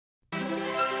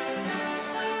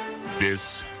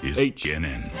This is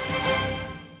HNN.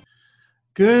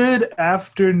 Good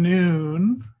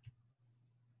afternoon.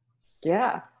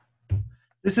 Yeah.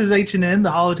 This is HNN, the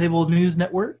Holotable News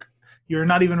Network. You're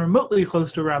not even remotely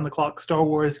close to around the clock Star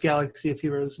Wars Galaxy of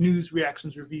Heroes news,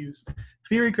 reactions, reviews,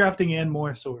 theory crafting, and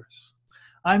more source.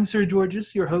 I'm Sir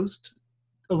Georges, your host,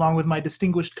 along with my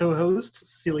distinguished co-host,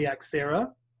 Celiac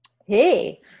Sarah.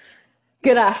 Hey.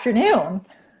 Good afternoon.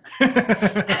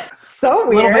 So A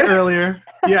weird. little bit earlier.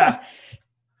 Yeah.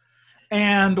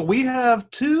 And we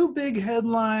have two big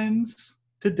headlines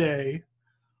today.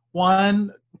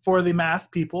 One for the math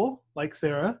people, like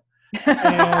Sarah,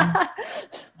 and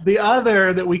the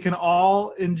other that we can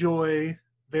all enjoy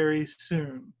very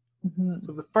soon. Mm-hmm.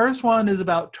 So the first one is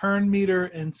about turn meter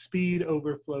and speed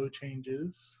overflow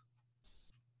changes.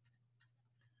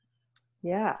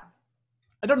 Yeah.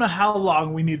 I don't know how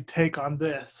long we need to take on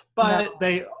this, but No.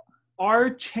 they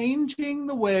are changing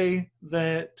the way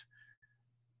that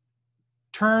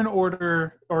turn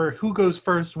order or who goes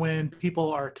first when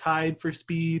people are tied for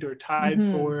speed or tied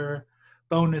Mhm. for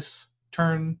bonus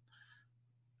turn,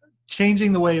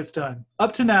 changing the way it's done.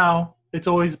 Up to now, it's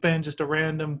always been just a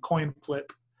random coin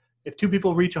flip. If two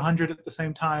people reach 100 at the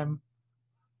same time,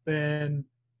 then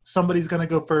somebody's going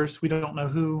to go first. We don't know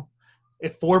who.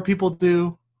 If four people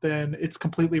do, then it's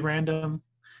completely random.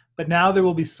 But now there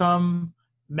will be some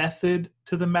method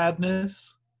to the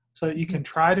madness so that you can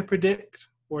try to predict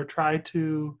or try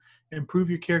to improve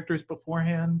your characters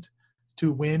beforehand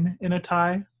to win in a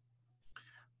tie.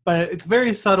 But it's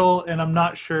very subtle, and I'm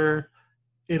not sure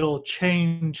it'll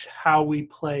change how we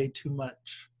play too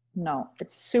much. No,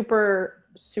 it's super,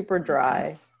 super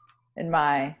dry in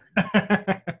my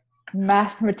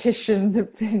mathematician's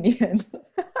opinion.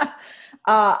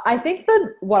 I think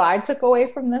that what I took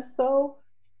away from this, though,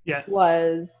 Yes.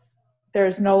 was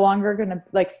there's no longer going to,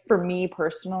 like, for me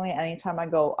personally, anytime I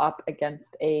go up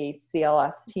against a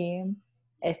CLS team,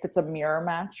 if it's a mirror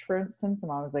match, for instance, I'm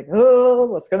always like, oh,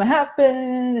 what's going to happen?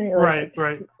 And you're like,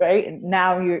 right. And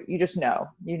now you just know,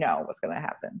 what's going to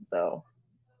happen. So,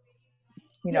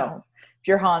 you know, if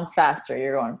you're Hans faster,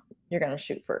 you're going to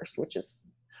shoot first, which is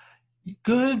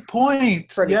good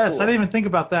point. Yes, cool. I didn't even think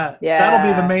about that. Yeah,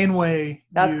 that'll be the main way.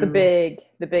 That's the big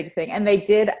thing. And they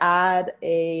did add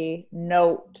a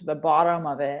note to the bottom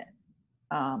of it,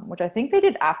 which I think they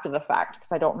did after the fact,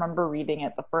 because I don't remember reading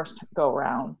it the first go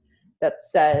round, that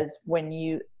says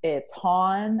it's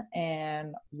Han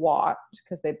and Watt,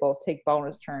 because they both take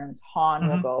bonus turns, Han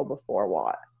will go before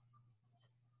Watt.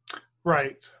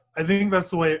 Right. I think that's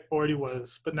the way it already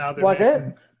was, but now they're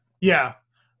it? Yeah.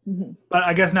 Mm-hmm. But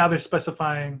I guess now they're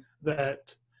specifying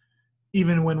that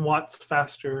even when Watt's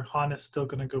faster, Han is still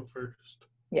going to go first.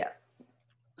 Yes.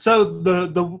 So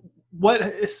the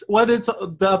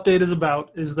update is about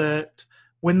is that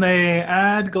when they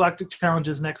add Galactic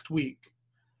Challenges next week,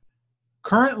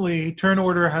 currently turn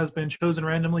order has been chosen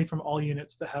randomly from all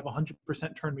units that have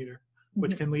 100% turn meter,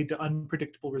 which can lead to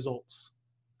unpredictable results.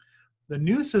 The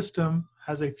new system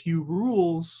has a few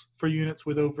rules for units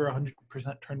with over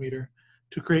 100% turn meter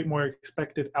to create more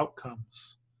expected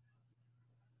outcomes.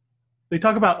 They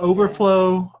talk about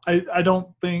overflow. I don't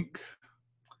think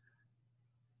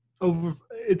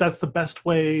that's the best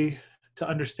way to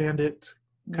understand it,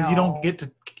 because you don't get to,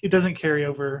 it doesn't carry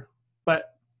over.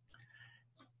 But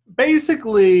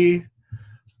basically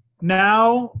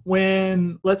now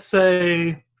when, let's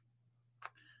say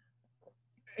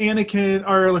Anakin,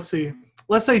 or let's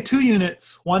say two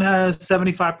units, one has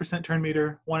 75% turn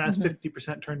meter, one has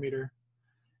 50% turn meter,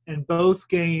 and both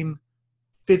gain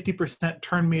 50%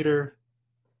 turn meter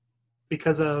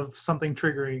because of something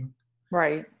triggering.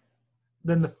 Right.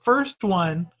 Then the first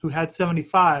one, who had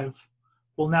 75,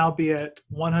 will now be at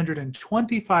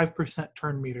 125%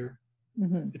 turn meter.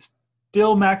 It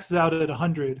still maxes out at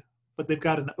 100, but they've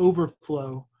got an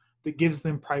overflow that gives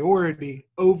them priority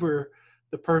over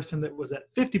the person that was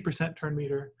at 50% turn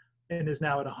meter and is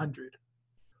now at 100.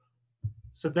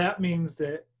 So that means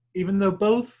that even though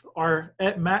both are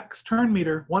at max turn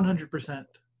meter 100%,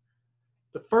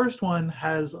 the first one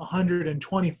has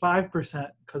 125%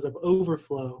 because of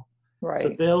overflow. Right. So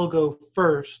they'll go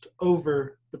first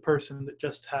over the person that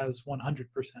just has 100%.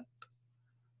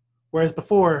 Whereas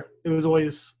before, it was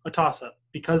always a toss-up.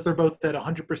 Because they're both at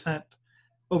 100%,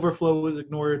 overflow is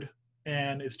ignored,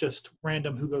 and it's just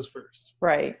random who goes first.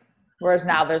 Right. Whereas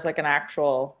now there's like an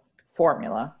actual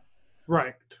formula.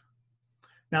 Right.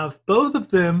 Now, if both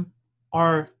of them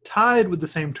are tied with the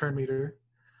same turn meter,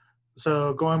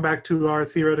 so going back to our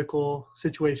theoretical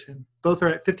situation, both are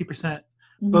at 50%,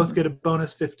 both get a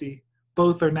bonus 50,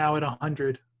 both are now at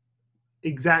 100,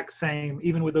 exact same,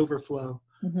 even with overflow,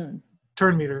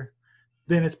 turn meter,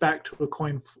 then it's back to a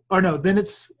coin. Or no, then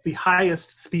it's the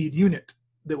highest speed unit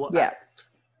that will act.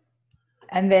 Yes.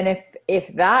 And then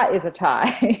if that is a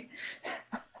tie,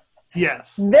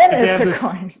 yes, then it's a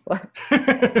coin flip.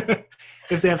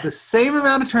 If they have the same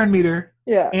amount of turn meter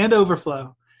Yeah. and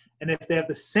overflow, and if they have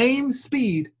the same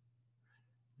speed,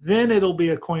 then it'll be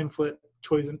a coin flip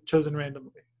chosen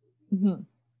randomly. Mm-hmm.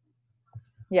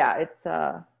 Yeah, it's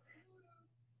a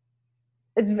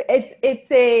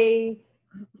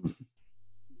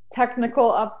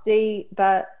technical update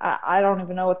that I don't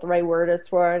even know what the right word is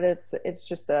for it. It's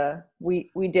just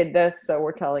we did this, so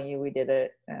we're telling you we did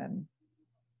it. And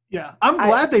yeah, I'm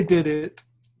glad they did it.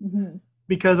 Mm-hmm.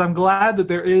 Because I'm glad that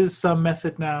there is some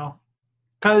method now.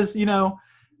 Because,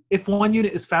 if one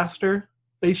unit is faster,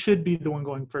 they should be the one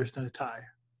going first in a tie.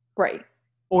 Right.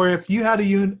 Or if you had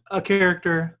a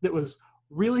character that was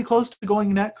really close to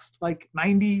going next, like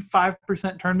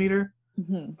 95% turn meter,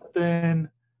 mm-hmm. then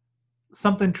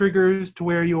something triggers to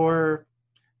where you're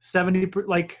 70,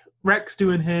 like Rex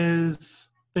doing his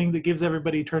thing that gives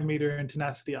everybody turn meter and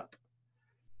tenacity up.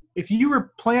 If you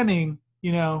were planning,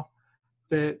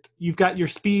 that you've got your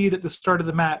speed at the start of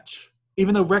the match,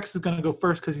 even though Rex is going to go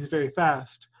first because he's very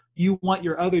fast, you want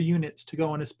your other units to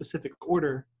go in a specific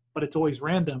order, but it's always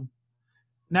random.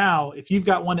 Now, if you've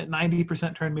got one at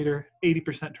 90% turn meter,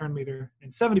 80% turn meter,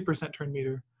 and 70% turn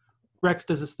meter, Rex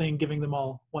does this thing giving them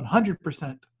all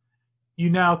 100%. You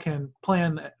now can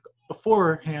plan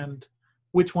beforehand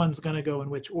which one's going to go in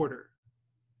which order.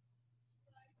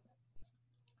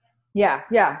 Yeah.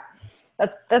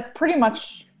 That's pretty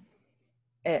much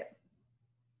it.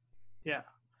 Yeah.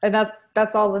 And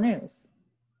that's all the news.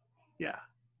 Yeah.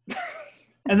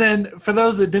 And then for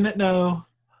those that didn't know,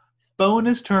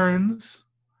 bonus turns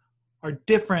are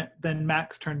different than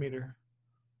max turn meter.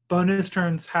 Bonus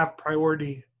turns have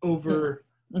priority over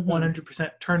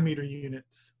 100% turn meter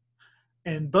units.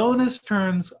 And bonus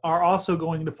turns are also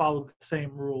going to follow the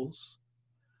same rules.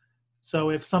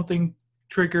 So if something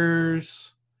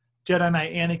triggers Jedi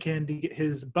Knight Anakin to get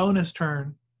his bonus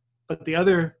turn, but the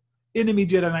other enemy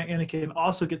Jedi Knight Anakin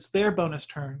also gets their bonus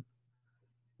turn,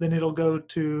 then it'll go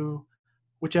to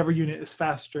whichever unit is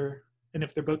faster, and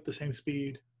if they're both the same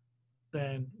speed,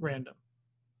 then random.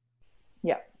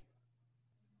 Yeah.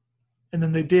 And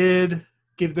then they did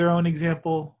give their own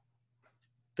example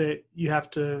that you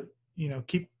have to,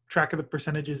 keep track of the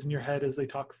percentages in your head as they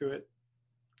talk through it.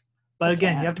 But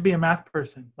again, you have to be a math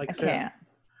person. Like I Sarah.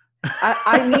 can't.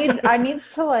 I need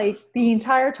to, like, the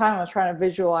entire time I was trying to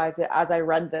visualize it as I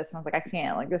read this, and I was like, I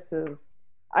can't. Like, this is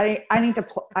I need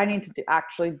to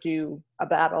actually do a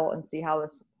battle and see how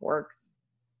this works.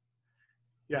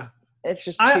 Yeah, it's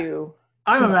just I'm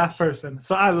a math person,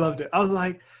 so I loved it. I was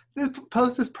like, this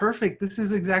post is perfect. This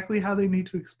is exactly how they need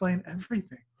to explain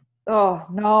everything. Oh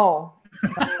no.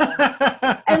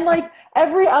 And like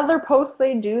every other post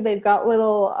they do, they've got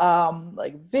little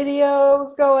like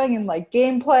videos going and like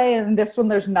gameplay, and this one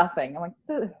there's nothing. I'm like,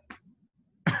 ugh.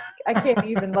 I can't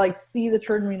even like see the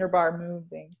turn meter bar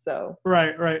moving. So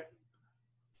right.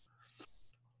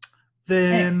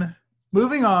 Then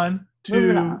moving on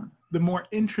to the more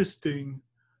interesting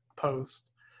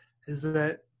post is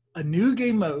that a new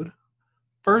game mode,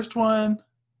 first one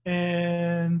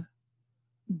in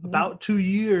about 2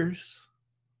 years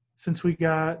since we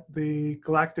got the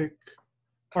Galactic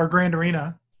or Grand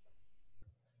Arena.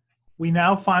 We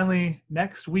now finally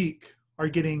next week are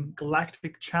getting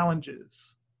Galactic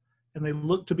Challenges, and they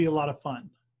look to be a lot of fun.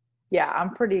 Yeah,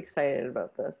 I'm pretty excited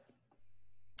about this.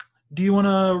 Do you want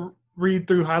to read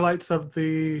through highlights of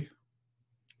the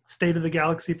State of the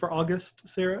Galaxy for August,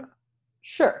 Sarah?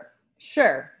 Sure.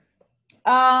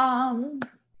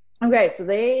 Okay, so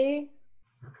they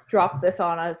dropped this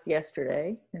on us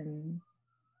yesterday in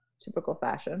typical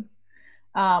fashion.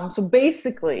 So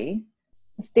basically,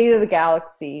 the State of the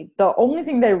Galaxy, the only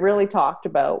thing they really talked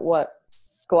about was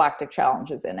Galactic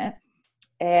Challenges in it.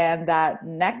 And that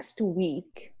next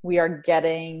week we are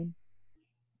getting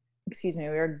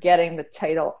the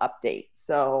title update.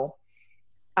 So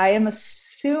I am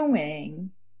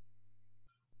assuming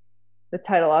the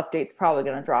title update's probably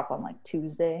going to drop on like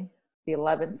Tuesday, the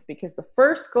 11th, because the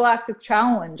first Galactic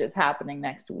Challenge is happening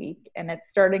next week, and it's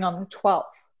starting on the 12th.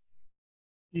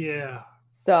 Yeah.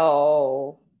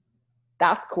 So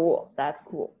that's cool.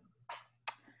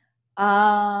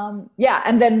 Yeah,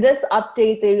 and then this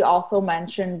update, they also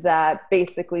mentioned that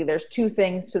basically there's two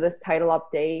things to this title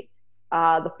update.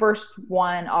 The first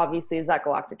one, obviously, is that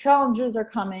Galactic Challenges are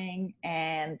coming,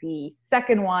 and the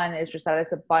second one is just that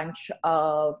it's a bunch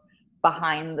of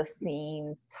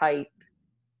behind-the-scenes type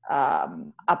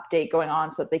update going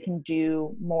on so that they can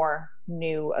do more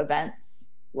new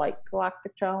events like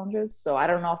Galactic Challenges. So I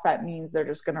don't know if that means they're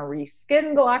just going to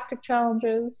reskin Galactic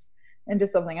Challenges into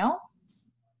something else,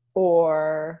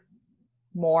 or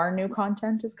more new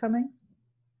content is coming.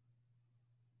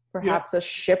 Perhaps a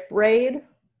ship raid.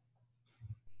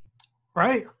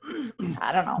 Right.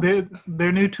 I don't know.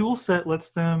 Their new tool set lets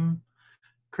them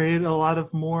create a lot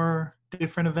of more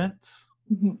different events.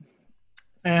 Mm-hmm.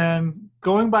 And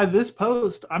going by this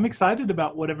post, I'm excited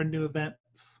about whatever new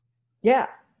events they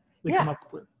come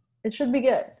up with. It should be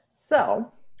good.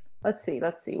 So let's see.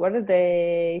 What did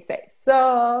they say?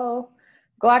 So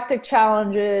Galactic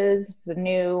Challenges, the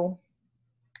new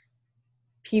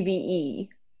PvE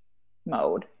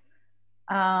mode.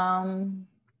 And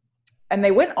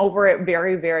they went over it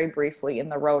very, very briefly in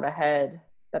the road ahead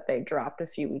that they dropped a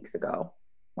few weeks ago,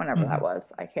 whenever that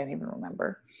was. I can't even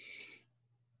remember.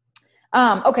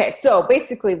 Okay, so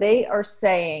basically they are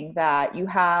saying that you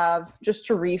have, just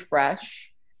to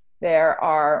refresh, there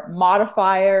are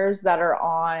modifiers that are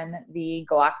on the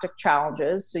Galactic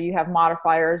Challenges. So you have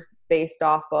modifiers based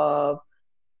off of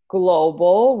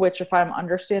global, which if I'm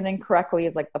understanding correctly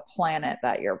is like the planet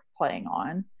that you're playing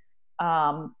on.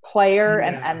 Player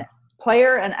and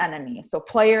enemy. So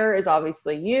player is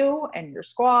obviously you and your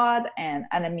squad, and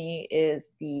enemy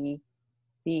is the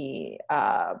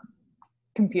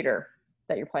computer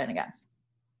that you're playing against.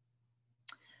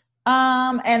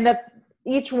 And that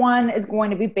each one is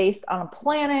going to be based on a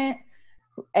planet,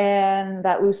 and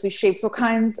that loosely shapes what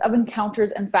kinds of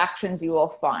encounters and factions you will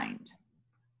find.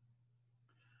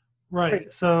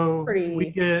 Right.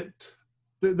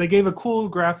 They gave a cool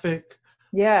graphic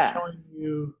showing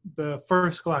you the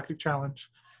first Galactic Challenge.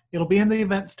 It'll be in the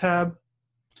events tab.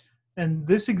 And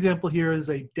this example here is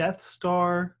a Death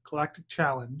Star Galactic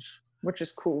Challenge. Which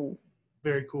is cool.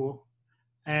 Very cool.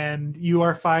 And you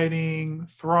are fighting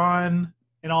Thrawn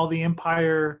and all the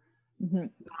Empire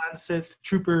non-Sith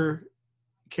trooper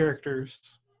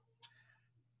characters.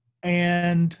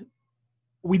 And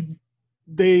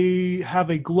they have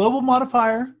a global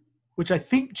modifier, which I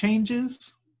think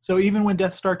changes. So even when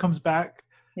Death Star comes back,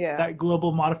 that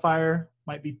global modifier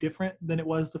might be different than it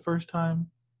was the first time.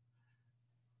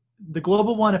 The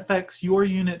global one affects your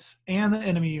units and the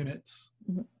enemy units.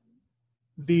 Mm-hmm.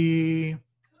 The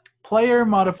player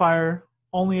modifier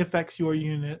only affects your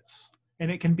units,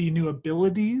 and it can be new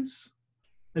abilities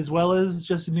as well as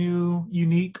just new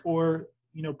unique or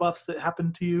buffs that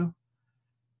happen to you.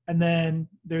 And then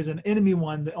there's an enemy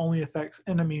one that only affects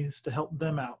enemies to help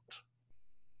them out.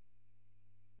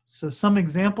 So some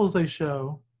examples they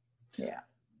show. Yeah.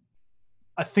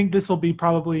 I think this will be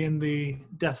probably in the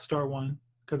Death Star one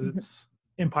because it's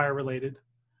Empire related.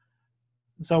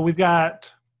 So we've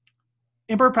got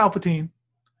Emperor Palpatine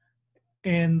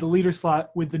in the leader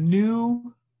slot with the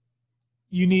new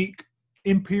unique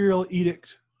Imperial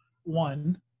Edict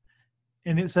 1.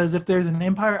 And it says if there's an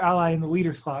Empire ally in the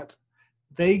leader slot,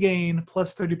 they gain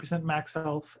plus 30% max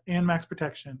health and max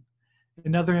protection.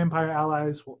 And other Empire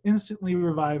allies will instantly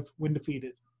revive when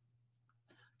defeated.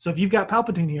 So if you've got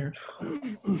Palpatine here,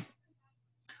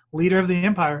 leader of the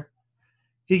Empire,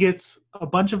 he gets a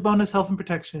bunch of bonus health and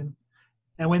protection.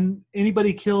 And when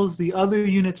anybody kills the other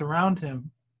units around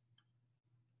him,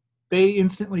 they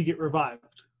instantly get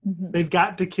revived. Mm-hmm. They've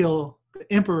got to kill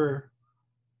the Emperor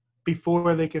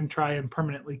before they can try and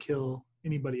permanently kill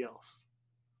anybody else.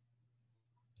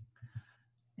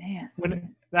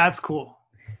 Man. That's cool.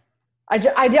 I'm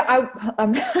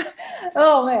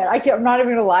oh man, I'm not even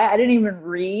gonna lie. I didn't even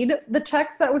read the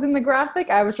text that was in the graphic.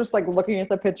 I was just like looking at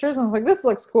the pictures and I was like, this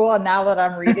looks cool. And now that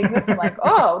I'm reading this, I'm like,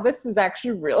 oh, this is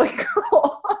actually really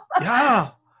cool. Yeah.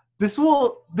 This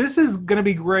is gonna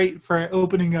be great for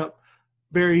opening up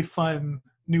very fun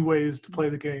new ways to play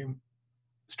the game.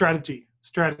 Strategy.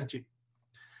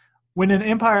 When an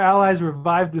Empire ally is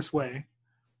revived this way,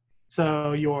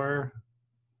 so your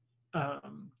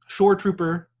shore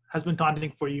trooper has been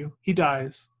taunting for you. He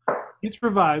dies. Gets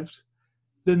revived.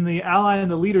 Then the ally in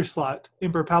the leader slot,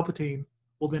 Emperor Palpatine,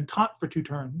 will then taunt for 2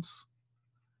 turns.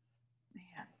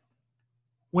 Man.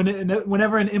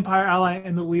 Whenever an Empire ally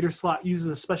in the leader slot uses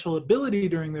a special ability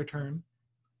during their turn,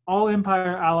 all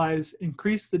Empire allies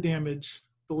increase the damage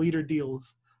the leader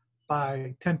deals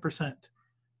by 10%.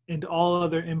 And all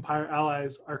other Empire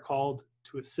allies are called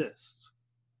to assist.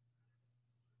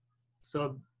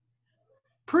 So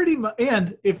pretty much,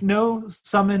 and if no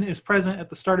summon is present at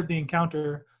the start of the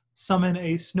encounter, summon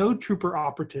a snow trooper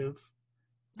operative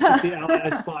if the ally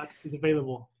slot is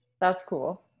available. That's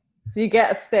cool. So you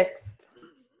get a 6th.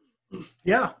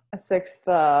 Yeah. A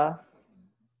 6th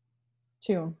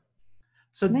tune.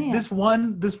 So this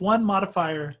one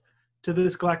modifier to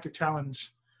this Galactic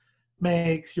Challenge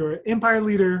makes your Empire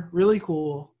leader really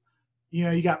cool. You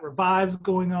know, you got revives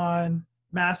going on,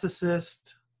 mass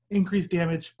assist, increased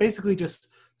damage, basically just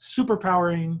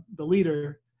superpowering the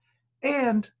leader,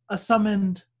 and a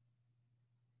summoned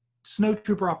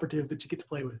snowtrooper operative that you get to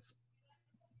play with.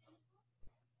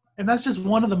 And that's just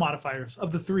one of the modifiers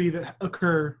of the 3 that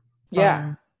occur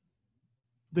from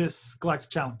this Galactic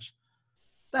Challenge.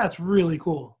 That's really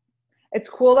cool. It's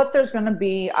cool that there's going to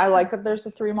be, I like that there's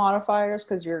the 3 modifiers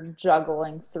because you're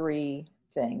juggling 3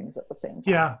 things at the same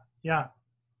time. Yeah.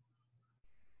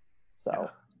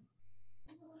 So.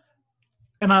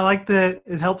 And I like that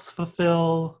it helps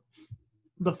fulfill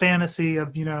the fantasy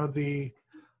of, you know, the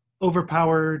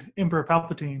overpowered Emperor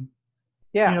Palpatine.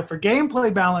 Yeah. You know, for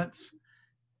gameplay balance,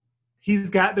 he's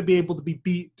got to be able to be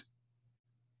beat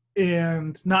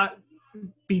and not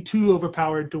be too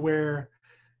overpowered to where,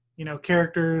 you know,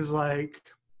 characters like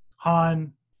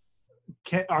Han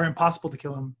are impossible to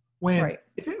kill him. When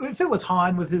if it was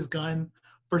Han with his gun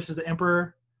versus the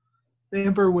Emperor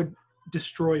would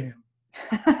destroy him.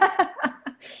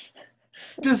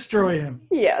 Destroy him.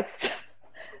 Yes.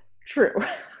 True.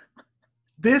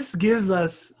 This gives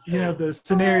us, you know, the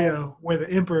scenario where the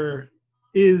Emperor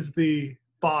is the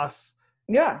boss.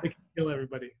 Yeah. That can kill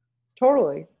everybody.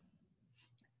 Totally.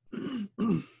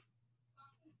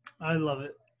 I love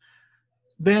it.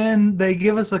 Then they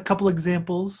give us a couple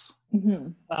examples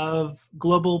of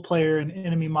global player and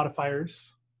enemy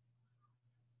modifiers.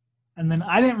 And then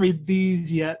I didn't read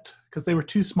these yet because they were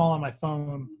too small on my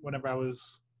phone whenever I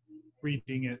was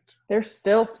reading it. They're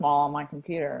still small on my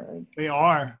computer. They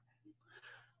are.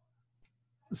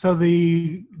 So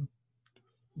the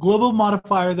global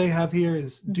modifier they have here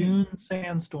is Dune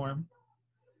Sandstorm.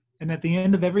 And at the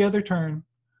end of every other turn,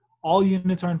 all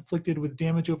units are inflicted with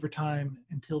damage over time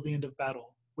until the end of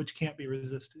battle, which can't be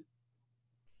resisted.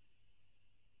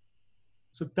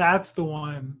 So that's the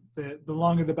one that the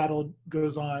longer the battle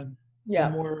goes on, the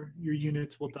more your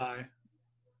units will die.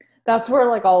 That's where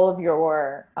like all of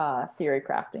your theory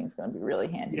crafting is going to be really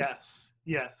handy. Yes.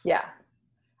 Yeah.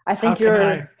 I think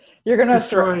you're going to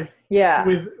destroy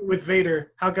with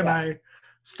Vader. How can I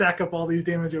stack up all these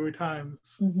damage over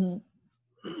times?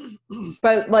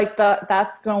 But like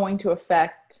that's going to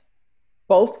affect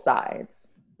both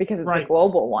sides because it's a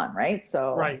global one, right?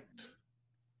 So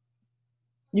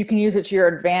you can use it to your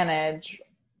advantage,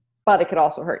 but it could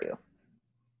also hurt you.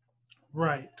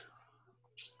 Right.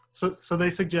 So they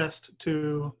suggest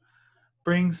to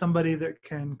bring somebody that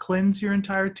can cleanse your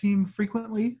entire team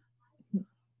frequently,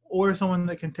 or someone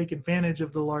that can take advantage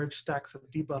of the large stacks of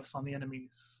debuffs on the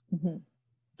enemies.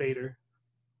 Vader.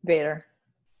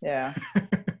 Yeah.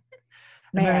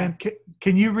 And then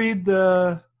can you read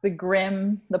the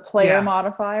player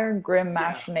modifier, Grim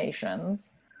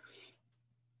Machinations?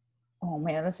 Oh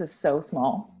man, this is so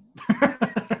small.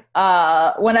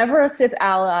 Whenever a Sith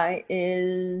ally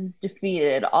is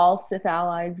defeated, all Sith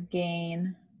allies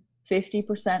gain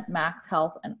 50% max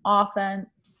health and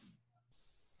offense,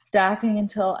 stacking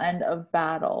until end of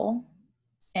battle,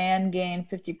 and gain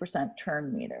 50%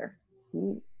 turn meter.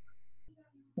 Ooh.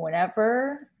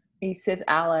 Whenever a Sith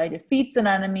ally defeats an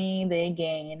enemy, they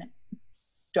gain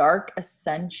Dark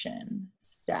Ascension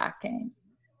stacking.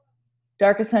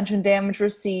 Dark Ascension damage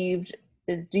received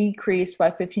is decreased by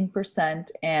 15%,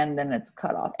 and then it's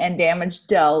cut off. And damage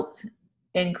dealt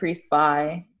increased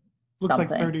by looks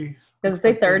something. Like 30. Does it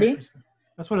say 30?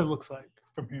 That's what it looks like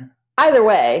from here. Either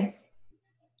way,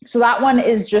 so that one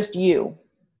is just you.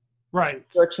 Right.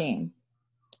 Your team.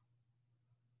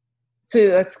 So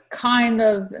that's kind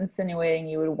of insinuating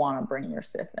you would want to bring your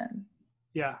Sith in.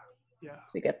 Yeah.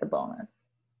 To get the bonus.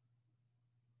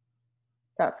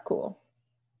 That's cool.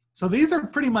 So these are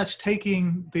pretty much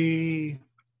taking the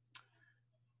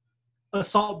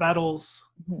assault battles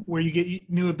where you get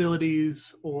new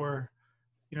abilities or,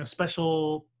 you know,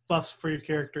 special buffs for your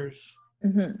characters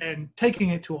and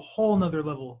taking it to a whole nother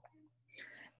level.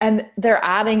 And they're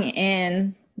adding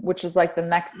in, which is like the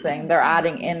next thing, they're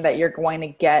adding in that you're going to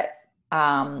get,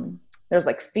 there's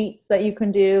like feats that you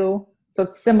can do. So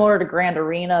it's similar to Grand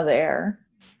Arena there.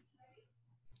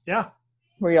 Yeah.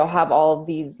 Where you'll have all of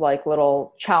these like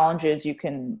little challenges you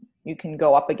can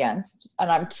go up against.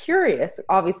 And I'm curious,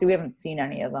 obviously we haven't seen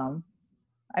any of them.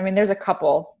 I mean, there's a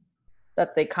couple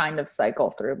that they kind of cycle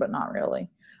through, but not really.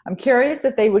 I'm curious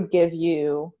if they would give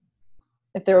you,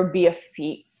 if there would be a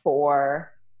feat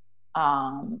for,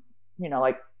 you know,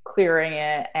 like clearing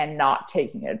it and not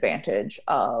taking advantage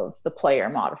of the player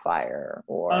modifier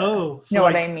or, you know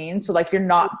what I mean? So like you're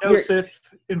Sith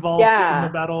involved in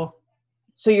the battle.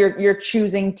 So you're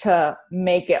choosing to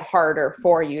make it harder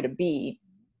for you to beat.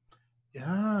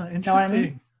 Yeah, interesting. Know what I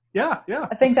mean? Yeah.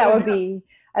 I think that's a that good would idea. be.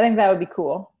 I think that would be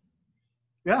cool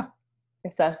Yeah,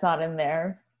 if that's not in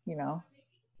there. You know,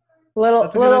 little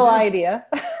that's a good idea.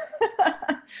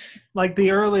 like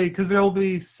the early, because there will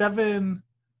be 7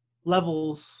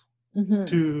 levels Hmm.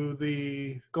 to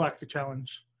the Galactic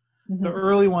Challenge. Hmm. The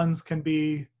early ones can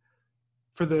be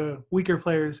for the weaker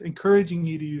players, encouraging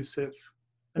you to use Sith,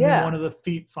 and then one Yeah. of the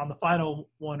feats on the final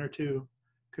 1 or 2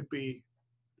 could be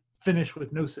finish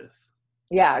with no Sith.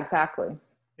 Yeah, exactly.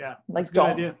 Yeah, Like, that's a good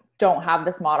idea. don't have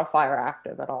this modifier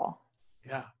active at all.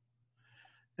 Yeah.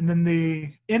 And then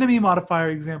the enemy modifier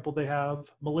example, they have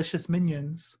malicious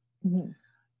minions. Mhm.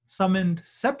 Summoned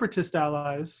separatist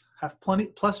allies have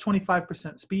plus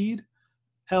 25% speed,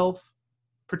 health,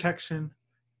 protection,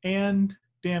 and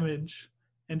damage,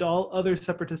 and all other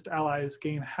separatist allies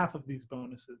gain half of these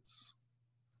bonuses.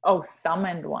 Oh,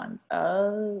 summoned ones.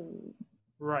 Oh.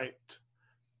 Right.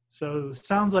 So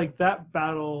sounds like that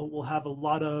battle will have a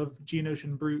lot of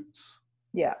Geonosian brutes.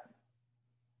 Yeah.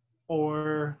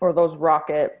 Or those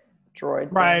rocket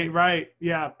droid things. right.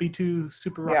 Yeah, B2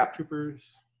 super rocket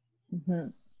troopers. Mm-hmm.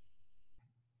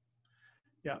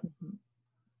 Yeah. Mm-hmm.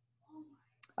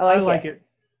 I like it.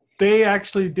 They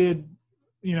actually did,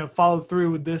 follow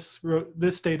through with this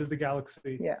state of the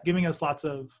galaxy, giving us lots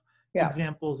of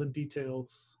examples and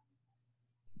details.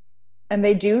 And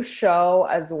they do show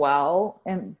as well,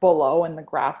 and below in the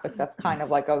graphic, that's kind of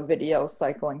like a video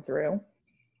cycling through.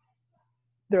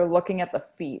 They're looking at the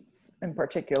feats in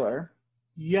particular.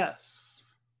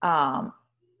 Yes.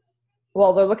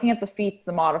 Well, they're looking at the feats,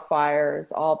 the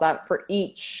modifiers, all that for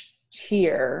each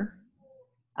tier.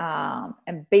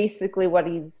 And basically what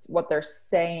they're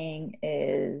saying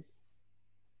is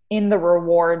in the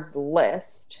rewards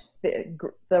list,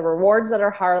 the rewards that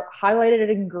are highlighted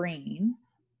in green,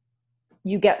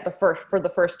 you get for the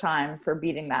first time for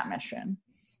beating that mission,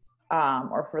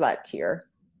 or for that tier.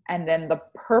 And then the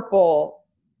purple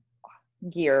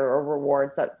gear or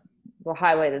rewards, that the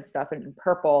highlighted stuff in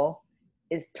purple,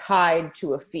 is tied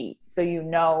to a feat. So you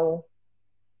know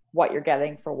what you're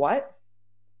getting for what.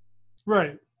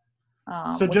 Right.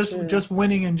 So just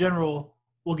winning in general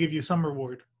will give you some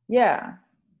reward. Yeah.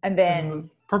 And then the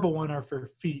purple one are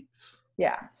for feats.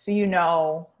 Yeah. So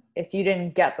if you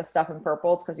didn't get the stuff in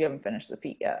purple, it's because you haven't finished the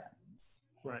feat yet.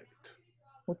 Right.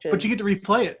 But you get to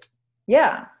replay it.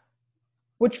 Yeah.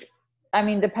 Which, I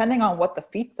mean, depending on what the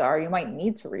feats are, you might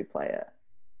need to replay it.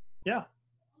 Yeah.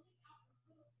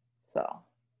 So.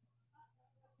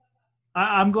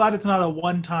 I'm glad it's not a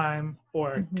one-time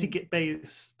or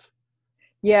ticket-based.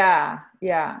 Yeah.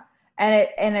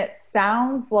 And it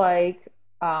sounds like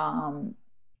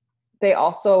they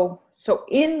also, so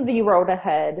in the road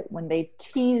ahead, when they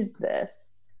teased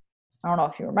this, I don't know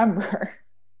if you remember,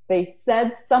 they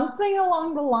said something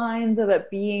along the lines of it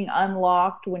being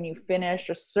unlocked when you finish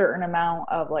a certain amount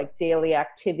of like daily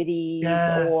activities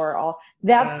or all.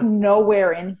 That's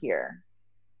nowhere in here.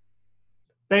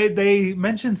 They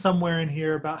mentioned somewhere in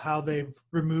here about how they've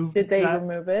removed. Did they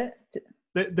remove it?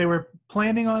 They were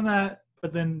planning on that,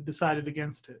 but then decided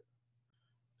against it.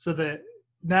 So that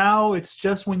now it's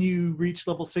just when you reach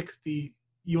level 60,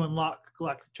 you unlock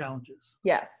galactic challenges.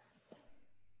 Yes.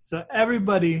 So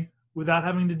everybody, without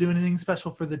having to do anything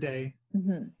special for the day,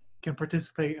 can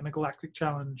participate in a galactic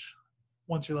challenge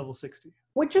once you're level 60.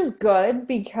 Which is good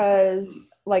because,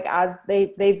 like, as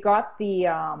they've got the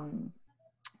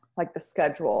like the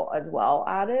schedule as well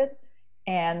added,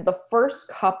 and the first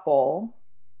couple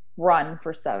run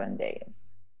for 7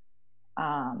 days.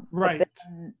 Right.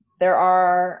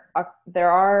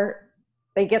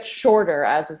 They get shorter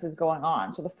as this is going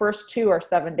on. So the first 2 are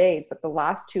 7 days, but the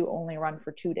last 2 only run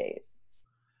for 2 days.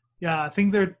 Yeah, I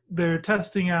think they're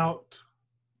testing out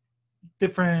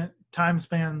different time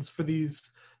spans for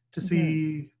these to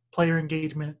see player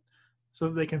engagement, so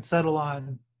that they can settle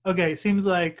on, okay, seems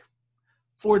like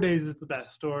 4 days is the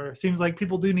best, or seems like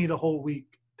people do need a whole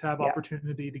week to have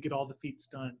opportunity to get all the feats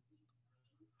done.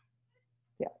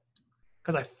 Yeah.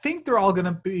 Because I think they're all going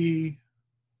to be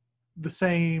the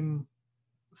same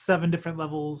 7 different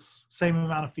levels, same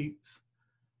amount of feats,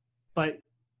 but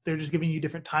they're just giving you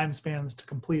different time spans to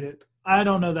complete it. I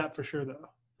don't know that for sure, though.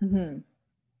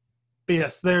 But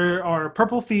yes, there are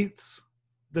purple feats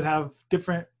that have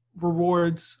different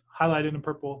rewards highlighted in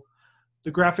purple.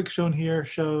 The graphic shown here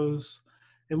shows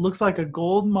it looks like a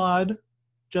gold mod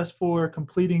just for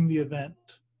completing the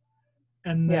event,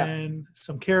 and then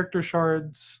some character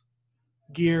shards,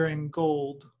 gear, and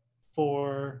gold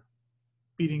for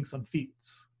beating some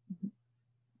feats.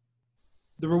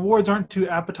 The rewards aren't too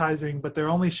appetizing, but they're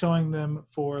only showing them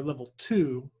for level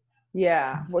 2.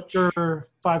 Yeah. Sure,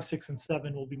 5, 6, and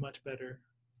 7 will be much better.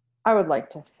 I would like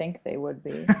to think they would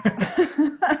be.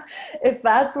 If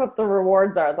that's what the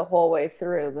rewards are the whole way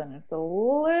through, then it's a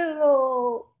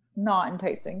little not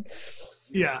enticing.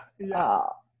 Yeah.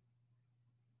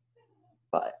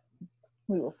 But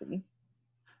we will see.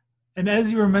 And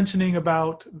as you were mentioning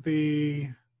about the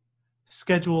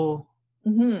schedule,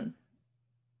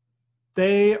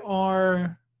 they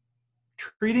are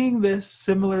treating this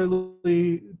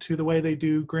similarly to the way they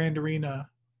do Grand Arena,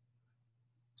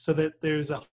 so that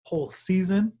there's a whole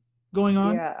season going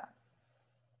on. Yes.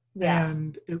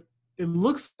 And it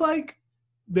looks like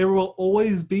there will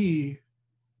always be,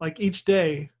 like each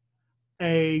day,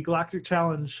 a Galactic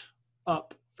Challenge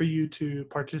up for you to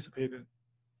participate in.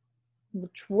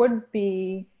 Which would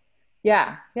be,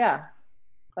 yeah.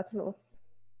 That's what it looks like.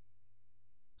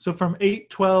 So from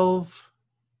 8/12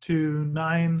 to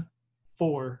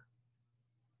 9/4,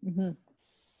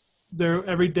 there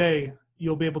every day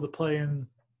you'll be able to play in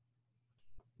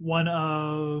one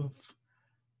of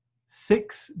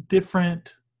 6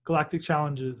 different Galactic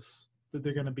Challenges that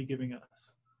they're going to be giving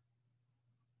us.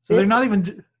 So they're not even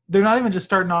just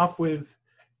starting off with,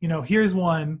 here's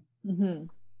one.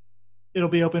 It'll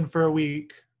be open for a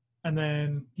week, and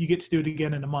then you get to do it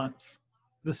again in a month.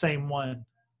 The same one.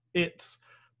 It's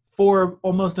for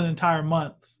almost an entire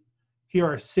month. Here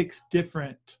are 6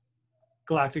 different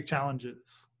Galactic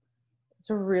Challenges.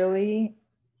 It's a really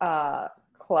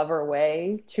clever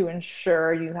way to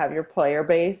ensure you have your player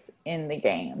base in the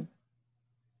game.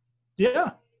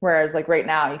 Yeah. Whereas like right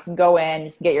now, you can go in,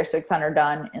 you can get your 600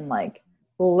 done in like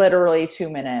literally 2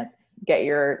 minutes, get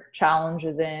your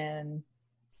challenges in,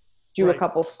 do a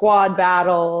couple squad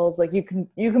battles. Like you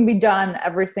can be done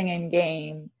everything in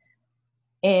game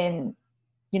in,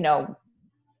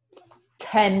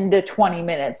 10 to 20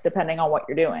 minutes, depending on what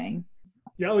you're doing.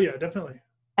 Yeah, oh yeah, definitely.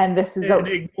 And this is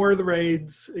ignore the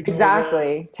raids.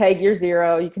 Exactly. Tag your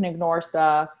 0. You can ignore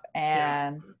stuff.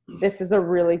 And this is a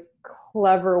really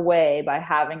clever way by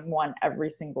having one every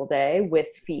single day with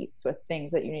feats, with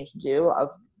things that you need to do,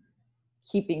 of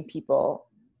keeping people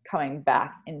coming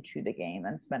back into the game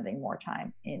and spending more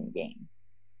time in game.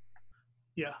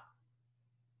 Yeah.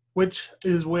 Which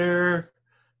is where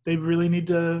they really need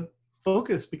to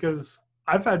focus, because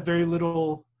I've had very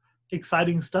little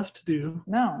exciting stuff to do.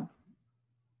 No.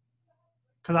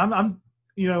 Because I'm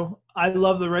I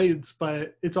love the raids,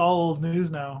 but it's all old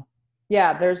news now.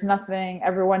 Yeah, there's nothing.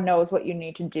 Everyone knows what you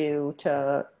need to do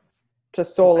to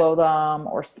solo them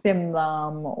or sim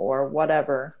them or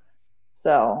whatever.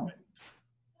 So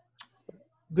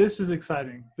this is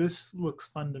exciting. This looks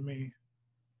fun to me.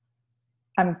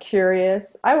 I'm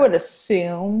curious. I would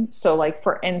assume, so like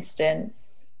for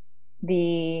instance,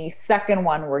 the second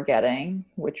one we're getting,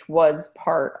 which was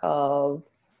part of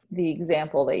the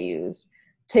example they used,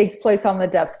 takes place on the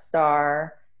Death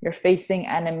Star. You're facing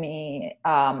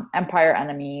Empire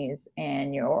enemies,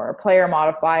 and your player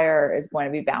modifier is going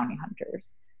to be bounty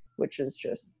hunters, which is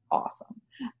just awesome.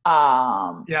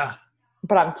 Yeah.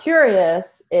 But I'm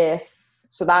curious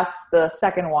so that's the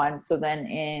second one. So then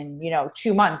in,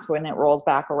 2 months when it rolls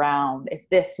back around, if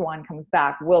this one comes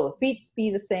back, will the feats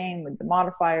be the same? Would the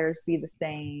modifiers be the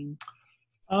same?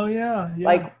 Oh, yeah.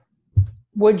 Like,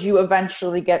 would you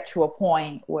eventually get to a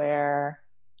point where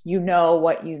you know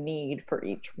what you need for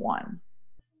each one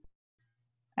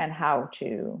and how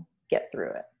to get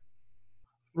through it?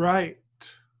 Right.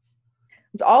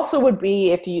 This also would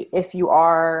be if you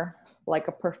are like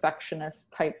a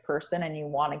perfectionist type person and you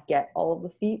want to get all of the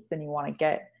feats and you want to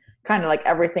get kind of like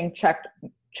everything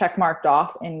check marked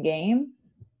off in game,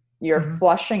 you're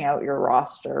flushing out your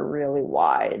roster really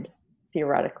wide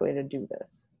theoretically to do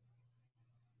this.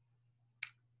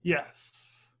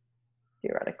 Yes.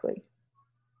 Theoretically.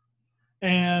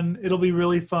 And it'll be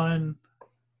really fun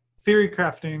theory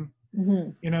crafting.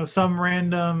 Some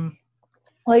random,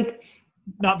 like,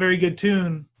 not very good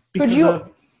tune because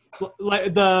of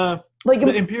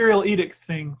the Imperial Edict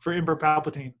thing for Emperor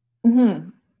Palpatine.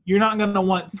 You're not going to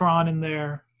want Thrawn in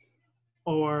there,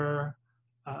 or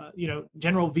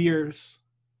General Veers.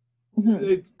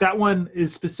 That one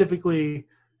is specifically,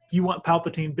 you want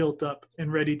Palpatine built up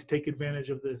and ready to take advantage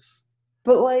of this.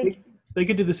 But like, they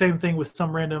could do the same thing with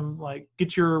some random, like,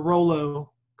 get your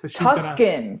Rolo, because she's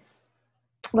Tuskens.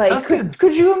 Tuskens.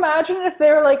 Could you imagine if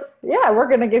they were like, yeah, we're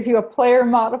going to give you a player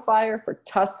modifier for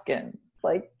Tuskens?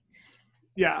 Like,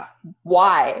 yeah.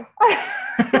 Why?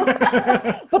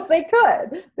 But they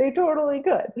could. They totally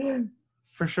could.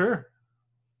 For sure.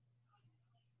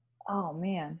 Oh,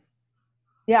 man.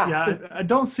 Yeah. Yeah, so, I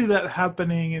don't see that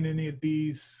happening in any of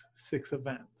these 6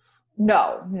 events.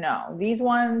 No. These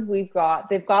ones they've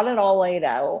got it all laid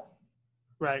out.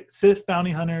 Right. Sith,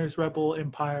 Bounty Hunters, Rebel,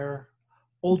 Empire,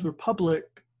 Old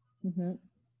Republic, Mm-hmm.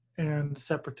 and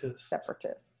Separatists.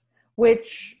 Separatists,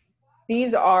 which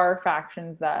these are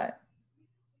factions that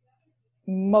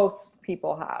most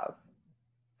people have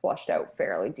flushed out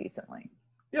fairly decently.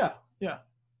 Yeah, yeah.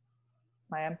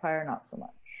 My Empire, not so much.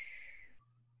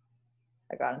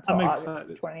 I got until I'm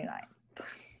August excited.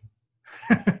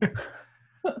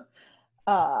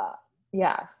 29th.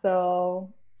 Yeah,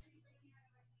 so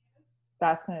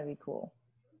that's gonna be cool.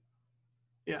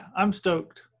 Yeah, I'm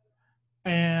stoked.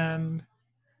 And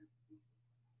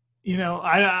you know,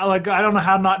 I don't know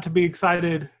how not to be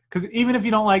excited, because even if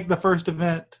you don't like the first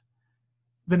event,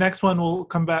 the next one will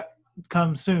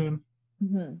come soon.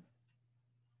 Mm-hmm.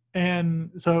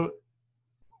 And so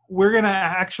we're gonna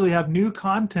actually have new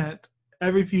content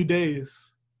every few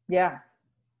days Yeah.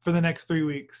 for the next 3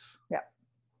 weeks. Yeah.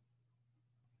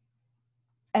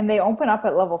 And they open up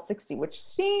at level 60, which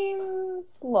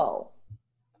seems low.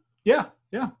 Yeah,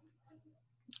 yeah.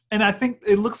 And I think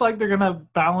it looks like they're gonna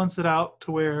balance it out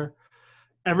to where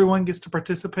everyone gets to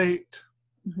participate.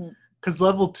 Because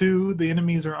level 2, the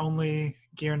enemies are only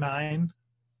gear 9.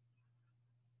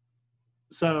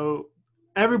 So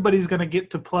everybody's gonna get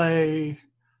to play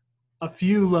a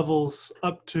few levels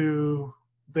up to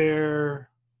their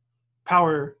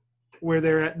power where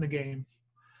they're at in the game,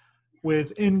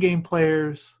 with in-game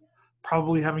players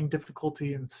probably having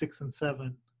difficulty in 6 and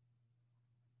 7.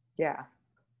 Yeah.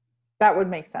 That would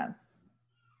make sense.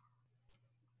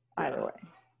 Either way.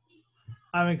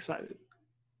 I'm excited.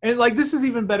 And like, this is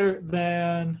even better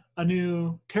than a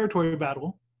new territory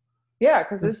battle. Yeah,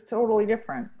 because it's totally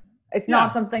different. It's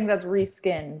not something that's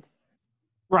reskinned.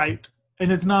 Right.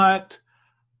 And it's not,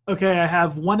 okay, I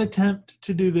have one attempt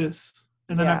to do this,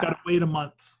 and then I've got to wait a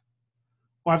month.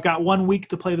 Or I've got 1 week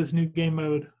to play this new game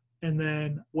mode, and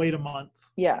then wait a month.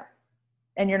 Yeah.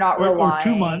 And you're not relying... Or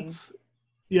 2 months.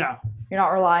 Yeah. You're not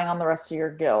relying on the rest of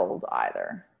your guild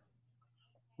either.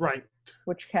 Right.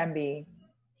 Which can be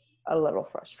a little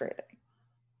frustrating.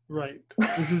 Right.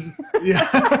 This is...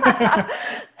 yeah.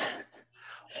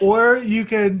 Or you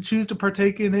can choose to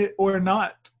partake in it or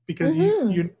not, because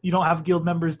you don't have guild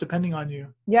members depending on you.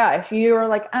 Yeah, if you're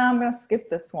like, I'm going to skip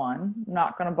this one, I'm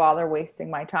not going to bother wasting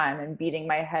my time and beating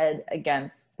my head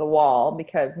against the wall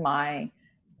because my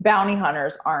bounty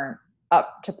hunters aren't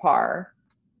up to par,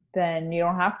 then you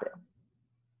don't have to.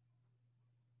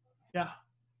 Yeah.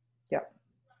 Yep.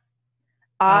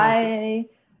 I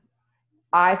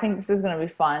think this is going to be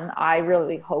fun. I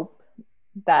really hope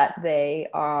that they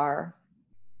are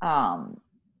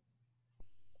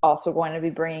also going to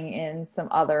be bringing in some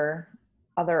other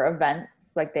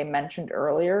events, like they mentioned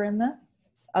earlier in this,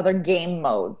 other game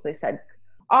modes. They said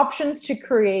options to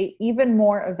create even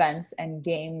more events and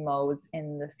game modes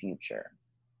in the future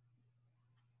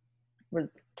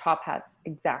was Top Hat's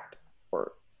exact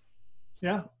words.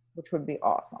 Yeah. Which would be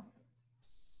awesome.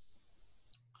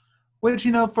 Which,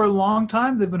 you know, for a long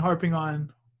time they've been harping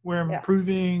on. We're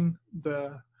improving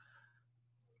the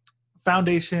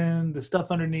foundation, the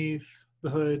stuff underneath the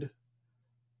hood.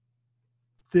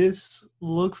 This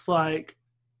looks like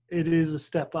it is a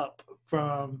step up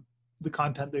from the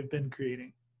content they've been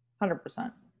creating.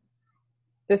 100%.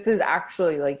 This is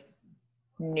actually like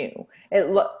new. It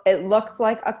looks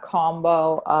like a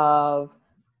combo of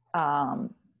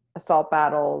assault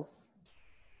battles,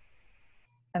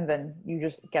 and then you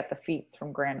just get the feats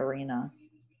from Grand Arena.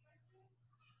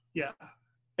 Yeah.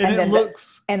 And it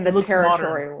looks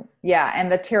territory modern. Yeah,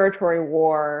 and the territory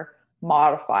war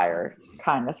modifier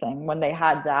kind of thing, when they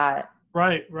had that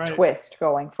right twist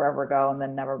going forever ago and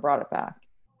then never brought it back.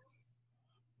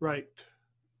 Right.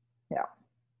 Yeah.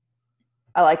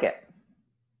 I like it.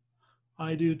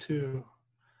 I do too.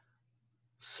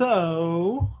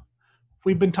 So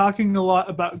we've been talking a lot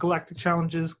about galactic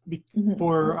challenges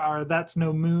for our That's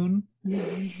No Moon,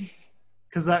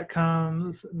 because that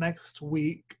comes next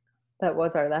week. That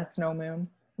was our That's No Moon.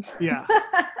 Yeah.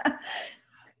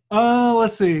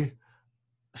 Let's see.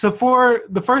 So for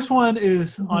the first one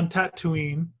is on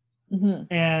Tatooine,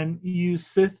 and you use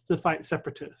Sith to fight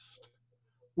Separatists.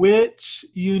 Which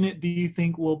unit do you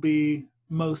think will be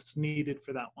most needed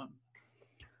for that one?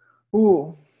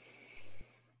 Ooh.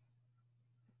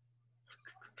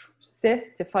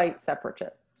 Sith to fight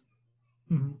Separatists.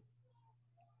 Mm-hmm.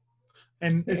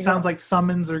 And it sounds like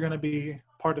summons are going to be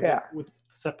part of it with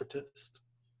Separatist.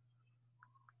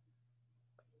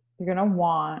 You're going to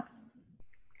want...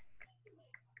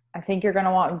 I think you're going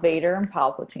to want Vader and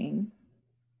Palpatine.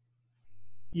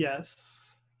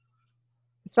 Yes.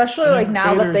 Especially like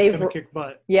now Vader's that they've... gonna kick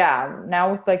butt. Yeah,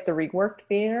 now with like the reworked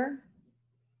Vader.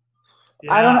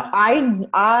 Yeah. I don't...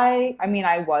 I mean,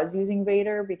 I was using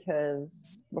Vader because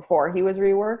before he was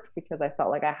reworked because I felt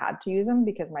like I had to use him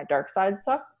because my dark side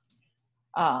sucks.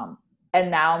 And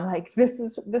now I'm like, this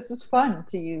is fun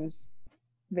to use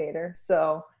Vader.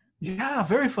 So Yeah,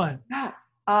 very fun. yeah.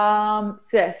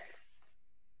 Sith.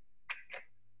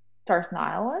 Darth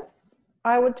Nihilus,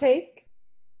 I would take.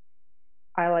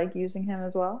 I like using him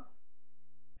as well.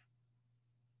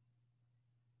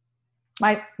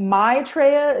 My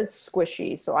Traya is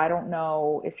squishy, so I don't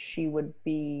know if she would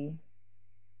be.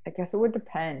 I guess it would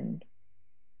depend.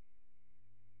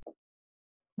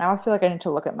 Now I feel like I need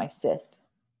to look at my Sith.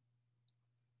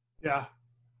 Yeah.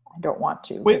 I don't want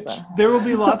to. Which there will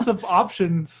be lots of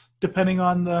options depending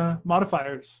on the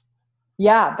modifiers.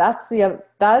 Yeah,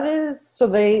 that is so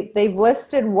they've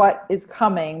listed what is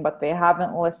coming, but they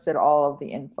haven't listed all of the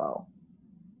info.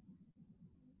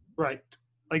 Right.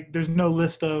 Like there's no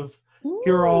list of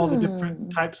here are all the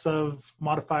different types of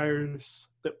modifiers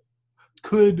that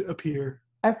could appear.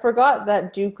 I forgot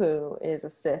that Dooku is a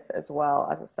Sith as well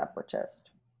as a separatist.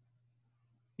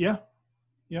 Yeah.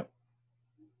 Yep.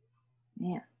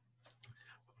 Yeah.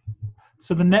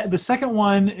 So the second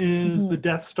one is the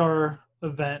Death Star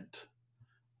event,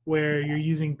 where you're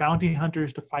using bounty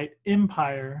hunters to fight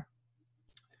Empire.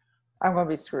 I'm going to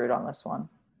be screwed on this one.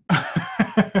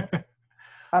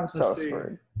 I'm so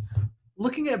screwed.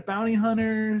 Looking at bounty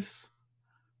hunters,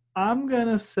 I'm going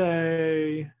to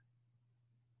say,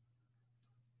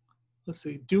 let's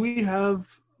see, do we have...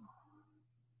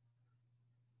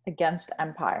 Against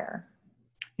Empire.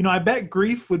 You know, I bet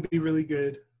Grief would be really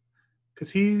good,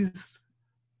 because he's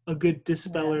a good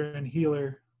dispeller and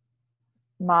healer.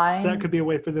 Mine. So that could be a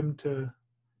way for them to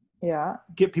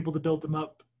get people to build them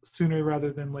up sooner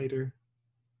rather than later.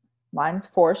 Mine's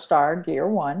 4-star Gear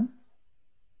 1.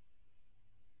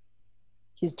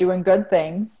 He's doing good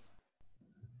things.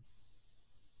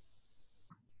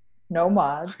 No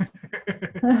mods.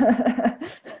 The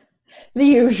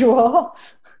usual.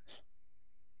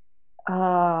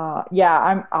 I'm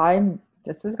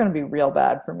this is going to be real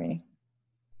bad for me.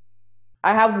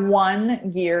 I have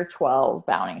one Gear 12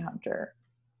 bounty hunter.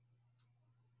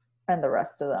 And the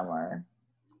rest of them are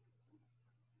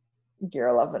Gear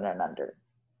 11 and under.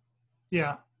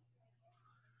 Yeah.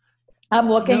 I'm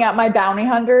looking at my bounty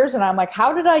hunters and I'm like,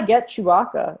 how did I get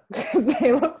Chewbacca? Because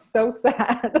they look so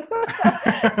sad.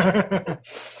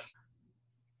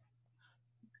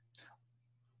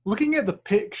 Looking at the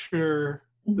picture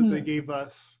that they gave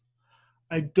us,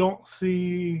 I don't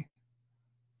see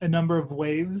a number of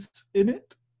waves in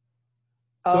it.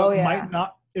 So it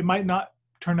might not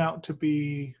turn out to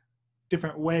be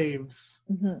different waves.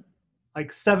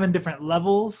 Like 7 different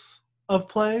levels of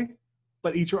play,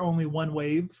 but each are only one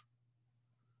wave.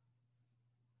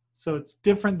 So it's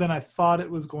different than I thought it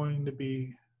was going to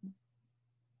be.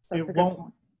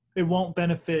 It won't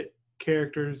benefit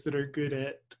characters that are good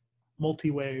at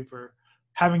multi-wave or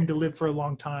having to live for a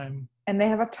long time. And they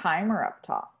have a timer up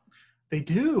top. They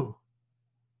do.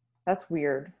 That's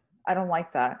weird. I don't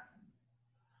like that.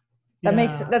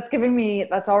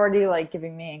 That's already like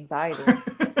giving me anxiety.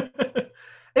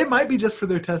 It might be just for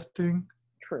their testing.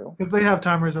 True. Because they have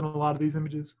timers in a lot of these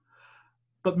images.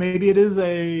 But maybe it is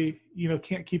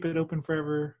can't keep it open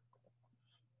forever.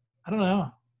 I don't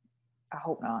know. I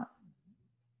hope not.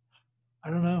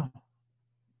 I don't know.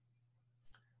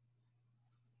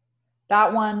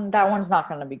 That one's not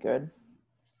going to be good.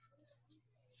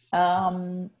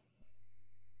 The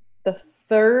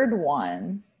third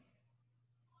one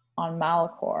on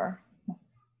Malachor.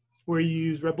 Where you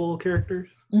use rebel characters?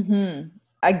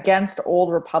 Against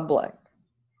Old Republic.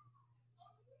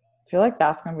 I feel like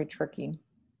that's going to be tricky.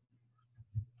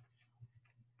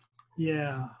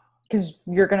 Yeah. Because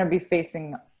you're going to be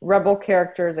facing rebel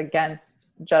characters against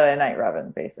Jedi Knight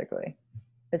Revan, basically,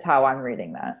 is how I'm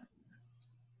reading that.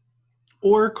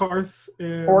 Or Karth.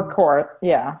 Or Karth,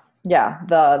 yeah. Yeah,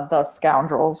 the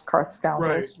scoundrels, Karth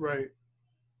scoundrels. Right.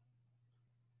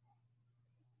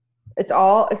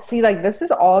 This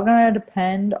is all going to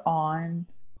depend on,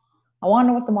 I want to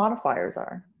know what the modifiers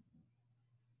are.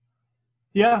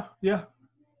 Yeah.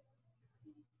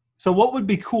 So what would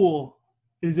be cool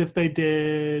is if they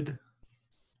did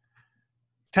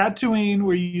Tatooine,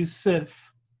 where you use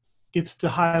Sith, gets to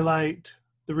highlight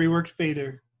the reworked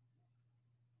Vader.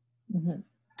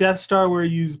 Death Star, where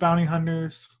you use bounty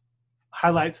hunters,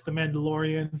 highlights the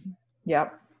Mandalorian.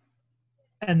 Yep.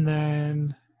 And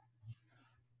then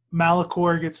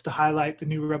Malachor gets to highlight the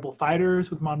new Rebel fighters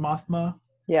with Mon Mothma.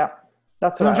 Yeah,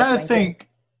 that's what I'm trying to thinking.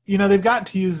 think. They've got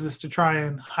to use this to try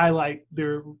and highlight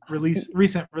their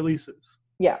recent releases.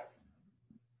 Yeah,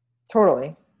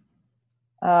 totally.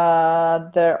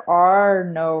 There are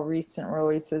no recent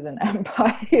releases in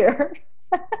Empire.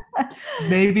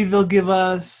 Maybe they'll give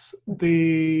us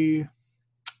the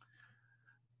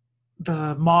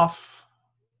Moff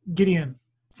Gideon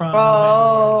from The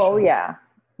Oh Mandalorian show.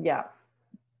 yeah.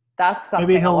 That's something.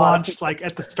 Maybe he'll a lot of launch people- like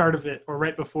at the start of it or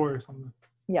right before or something.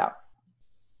 Yeah.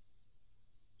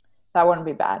 That wouldn't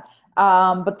be bad.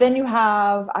 But then you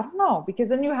have, I don't know, because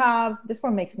then you have, this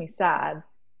one makes me sad,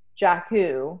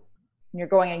 Jakku, and you're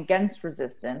going against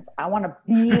Resistance. I want to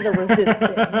be the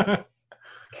Resistance.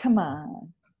 Come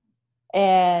on.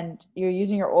 And you're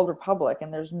using your Old Republic,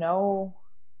 and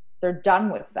they're done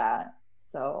with that.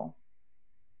 So.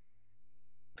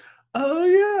 Oh,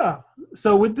 yeah.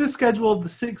 So with this schedule of the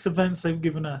 6 events they've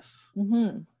given us,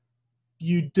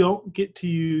 you don't get to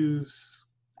use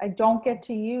I don't get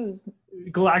to use.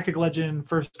 Galactic Legend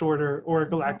First Order or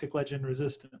Galactic Legend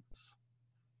Resistance.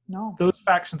 No. Those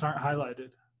factions aren't highlighted.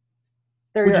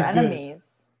 They're which your is good.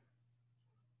 enemies.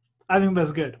 I think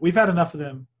that's good. We've had enough of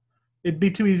them. It'd be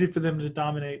too easy for them to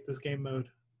dominate this game mode.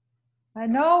 I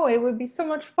know. It would be so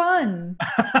much fun.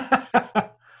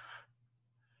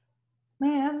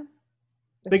 Man.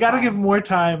 They got to It's give fine. more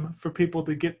time for people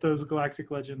to get those Galactic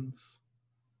Legends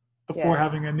before Yeah.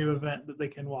 having a new event that they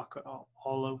can walk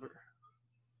all over.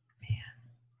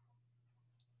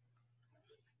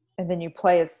 And then you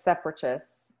play as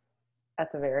Separatists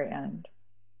at the very end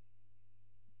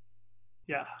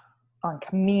Yeah. on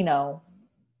Camino.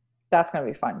 That's going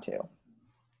to be fun too.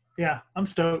 Yeah, I'm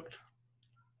stoked.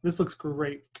 This looks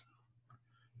great.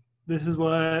 This is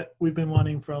what we've been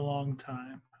wanting for a long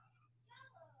time.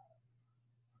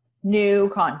 New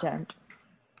content.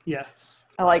 Yes.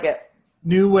 I like it.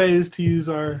 New ways to use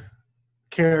our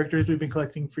characters we've been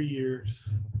collecting for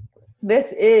years.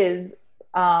 This is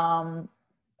a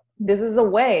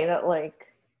way that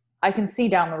like I can see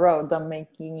down the road them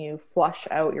making you flush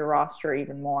out your roster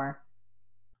even more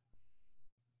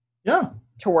Yeah.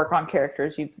 to work on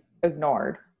characters you've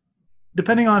ignored.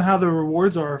 Depending on how the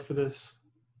rewards are for this.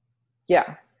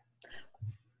 Yeah.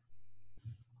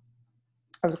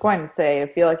 I was going to say, I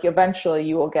feel like eventually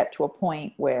you will get to a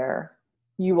point where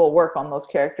you will work on those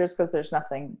characters because there's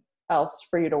nothing else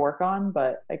for you to work on,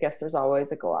 but I guess there's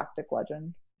always a Galactic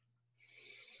Legend.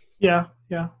 Yeah.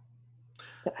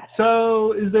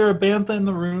 So is there a Bantha in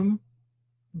the room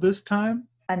this time?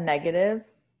 A negative.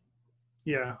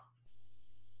 Yeah.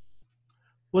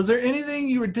 Was there anything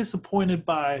you were disappointed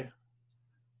by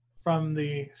from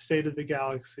the State of the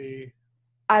Galaxy?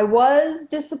 I was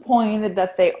disappointed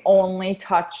that they only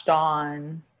touched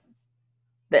on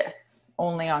this,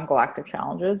 only on Galactic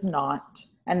Challenges,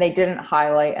 and they didn't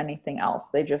highlight anything else.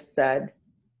 They just said,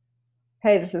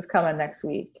 hey, this is coming next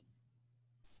week.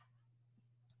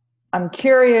 I'm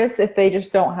curious if they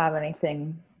just don't have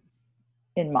anything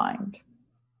in mind.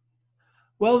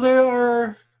 Well,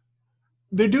 they're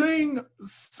doing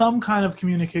some kind of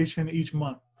communication each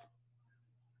month.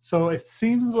 So it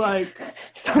seems like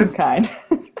Some kind.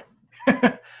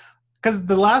 because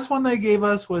the last one they gave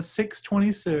us was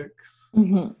 6/26.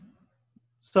 Mm-hmm.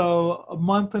 So a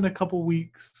month and a couple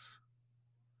weeks,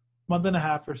 month and a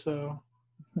half or so.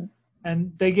 Mm-hmm.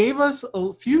 And they gave us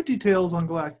a few details on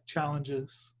Galactic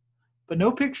Challenges, but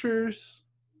no pictures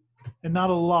and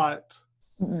not a lot.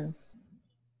 Mm-mm.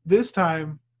 This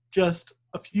time, just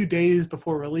a few days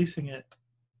before releasing it,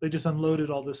 they just unloaded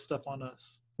all this stuff on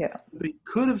us. Yeah. They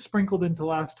could have sprinkled into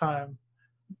last time,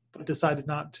 but decided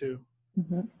not to.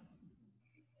 Mm-hmm.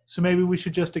 So maybe we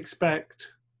should just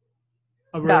expect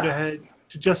a road ahead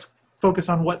to just focus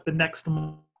on what the next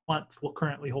month will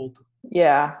currently hold.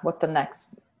 Yeah, what the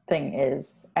next thing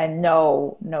is. And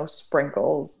no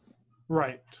sprinkles.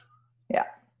 Right. Yeah.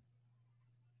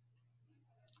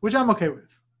 Which I'm okay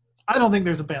with. I don't think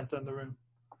there's a Bantha in the room.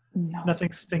 No.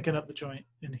 Nothing's stinking up the joint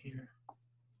in here.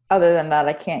 Other than that,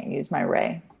 I can't use my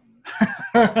Rey.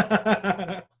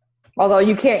 Although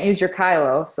you can't use your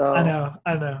Kylo, so I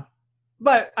know.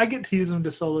 But I get to use them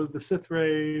to solo the Sith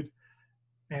Raid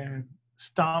and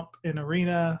stomp in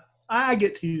Arena. I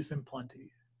get to use them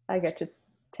plenty. I get to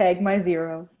tag my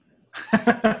Zero.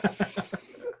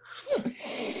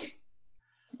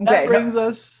 That brings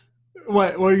us...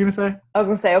 What were you going to say? I was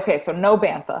going to say, okay, so no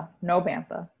Bantha. No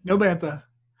Bantha. No Bantha.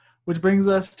 Which brings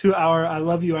us to our I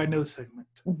Love You, I Know segment.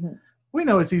 Mm-hmm. We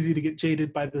know it's easy to get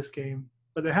jaded by this game,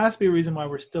 but there has to be a reason why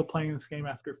we're still playing this game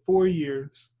after 4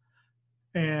 years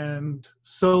and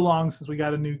so long since we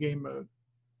got a new game mode.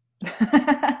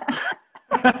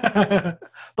 But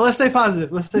let's stay positive.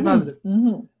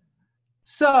 Mm-hmm.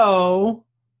 So,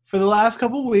 for the last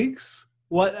couple weeks,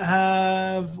 what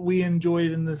have we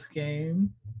enjoyed in this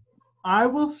game? I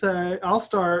will say, I'll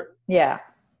start. Yeah.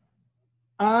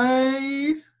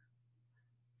 I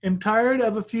am tired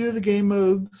of a few of the game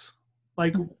modes.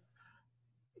 Like,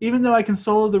 even though I can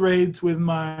solo the raids with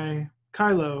my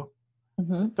Kylo,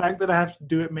 Mm-hmm. the fact that I have to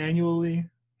do it manually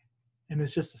and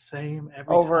it's just the same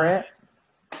every Over time. it.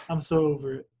 I'm so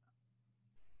over it.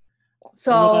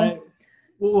 So,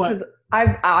 What? because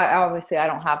I obviously I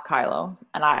don't have Kylo,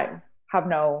 and I have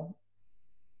no,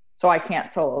 so I can't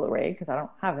solo the raid because I don't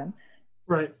have him.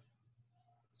 Right.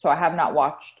 So I have not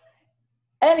watched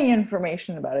any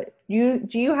information about it. Do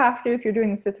you have to, if you're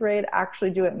doing the Sith raid, actually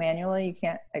do it manually? You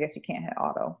can't. I guess you can't hit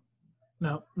auto.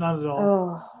 No, not at all.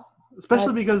 Oh,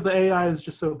 Especially because the AI is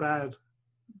just so bad.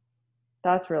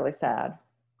 that's really sad.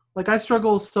 Like I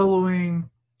struggle soloing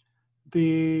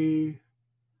the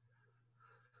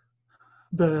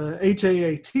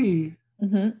HAAT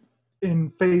Mm-hmm.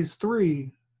 in phase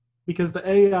 3 because the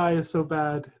AI is so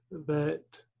bad that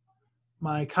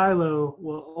my Kylo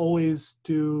will always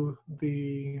do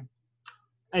the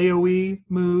AoE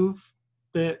move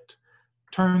that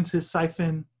turns his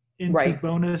siphon into Right.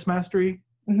 bonus mastery.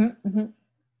 Mm-hmm. Mm-hmm.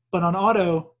 But on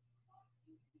auto,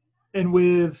 and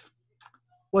with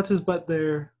what's his butt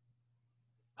there,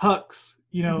 Hux,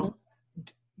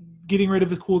 getting rid of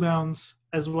his cooldowns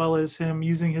as well as him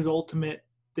using his ultimate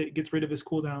that gets rid of his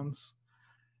cooldowns.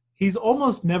 He's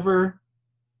almost never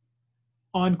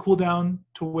on cooldown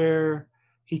to where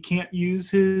he can't use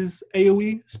his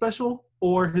AoE special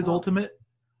or his ultimate.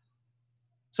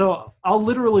 So I'll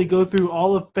literally go through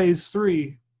all of phase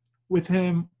 3 with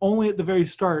him only at the very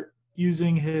start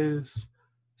using his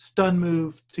stun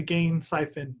move to gain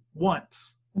siphon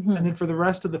once. Mm-hmm. And then for the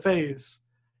rest of the phase,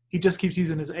 he just keeps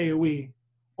using his AoE,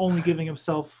 only giving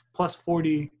himself plus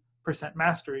 40%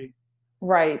 mastery.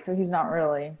 Right. So he's not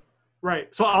really.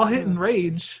 Right. So I'll hit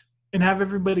Enrage and have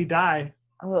everybody die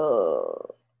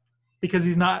because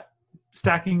he's not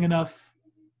stacking enough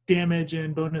damage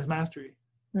and bonus mastery.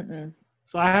 Mm-mm.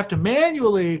 So I have to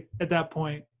manually, at that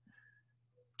point,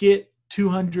 get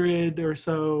 200 or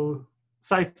so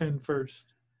siphon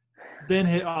first, then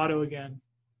hit auto again.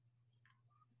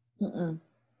 Mm-mm.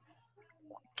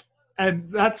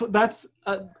 And that's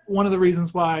one of the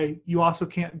reasons why you also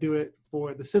can't do it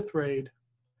for the Sith raid.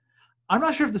 I'm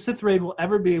not sure if the Sith raid will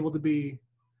ever be able to be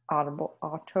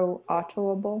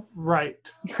autoable.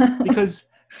 Right. because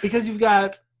you've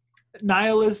got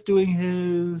Nihilus doing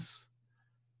his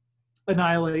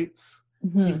annihilates.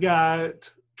 Mm-hmm. You've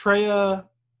got Traya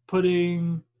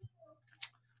putting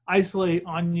isolate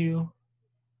on you.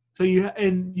 So you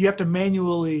have to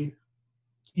manually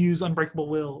use Unbreakable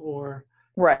Will or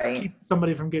keep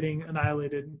somebody from getting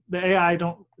annihilated. The AI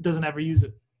doesn't ever use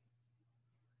it.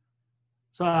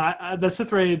 So the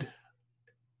Sith raid,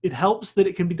 it helps that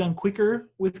it can be done quicker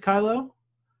with Kylo.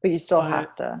 But you still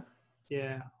have to.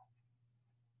 Yeah.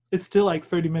 It's still like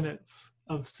 30 minutes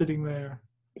of sitting there.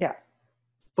 Yeah.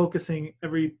 Focusing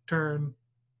every turn.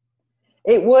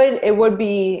 It would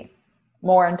be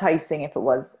more enticing if it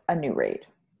was a new raid.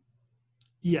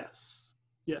 Yes.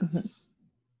 Yes. Mm-hmm.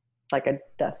 Like a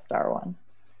Death Star one.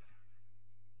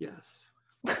 Yes.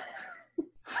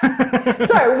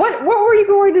 Sorry, what were you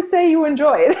going to say you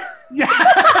enjoyed? Yeah.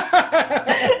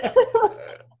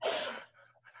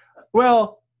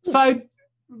 Well,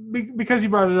 because you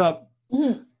brought it up,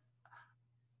 mm-hmm.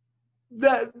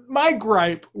 that my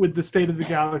gripe with the State of the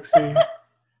Galaxy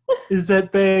is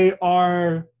that they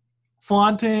are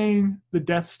flaunting the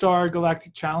Death Star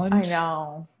Galactic Challenge. I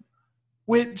know.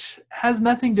 Which has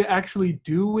nothing to actually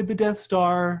do with the Death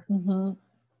Star. Mm-hmm.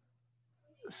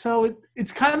 So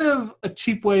it's kind of a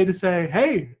cheap way to say,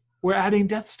 hey, we're adding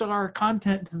Death Star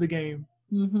content to the game.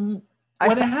 Mm-hmm.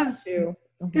 When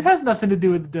it has nothing to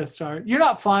do with the Death Star. You're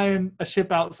not flying a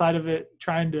ship outside of it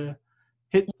trying to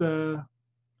hit the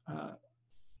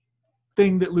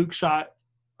thing that Luke shot.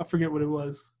 I forget what it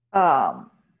was.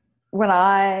 When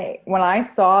I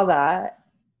saw that,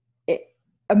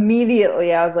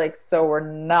 immediately I was like, so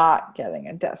we're not getting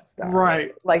a Death Star.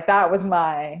 Right. Like that was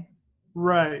my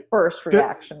first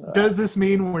reaction. Does this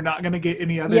mean we're not going to get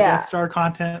any other Death Star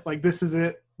content? Like this is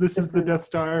it? This is the Death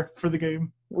Star for the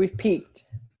game? We've peaked.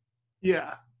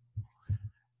 Yeah.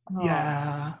 Oh.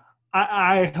 Yeah.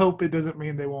 I hope it doesn't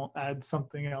mean they won't add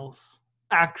something else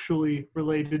actually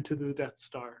related to the Death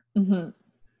Star. Mm-hmm.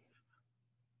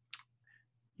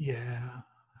 Yeah.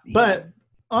 But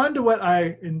on to what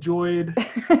I enjoyed.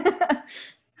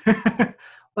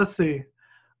 Let's see.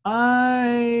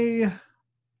 I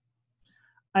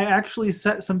actually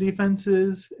set some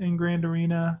defenses in Grand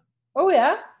Arena. Oh,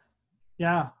 yeah?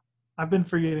 Yeah. I've been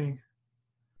forgetting.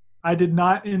 I did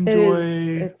not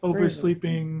enjoy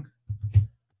oversleeping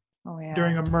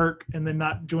during a Merc and then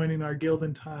not joining our guild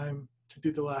in time to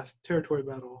do the last territory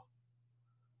battle.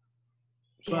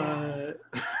 Yeah.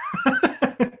 But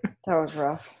that was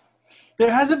rough.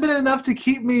 there hasn't been enough to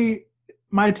keep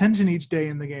my attention each day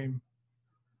in the game.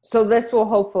 So this will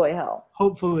hopefully help.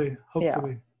 Hopefully. Yeah.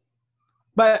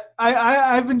 But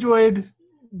I've enjoyed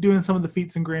doing some of the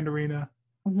feats in Grand Arena.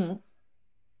 Mm-hmm.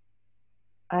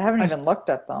 I haven't even looked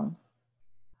at them.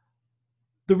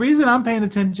 The reason I'm paying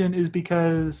attention is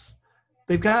because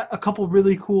they've got a couple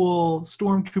really cool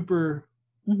Stormtrooper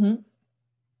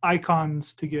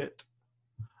icons to get.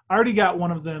 I already got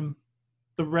one of them,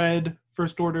 the red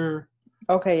First Order.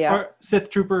 Okay, yeah. Sith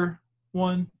Trooper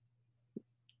one.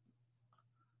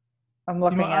 I'm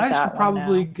looking at that.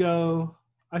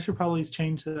 I should probably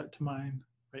change that to mine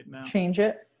right now. Change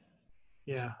it?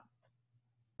 Yeah.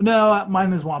 No,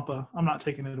 mine is Wampa. I'm not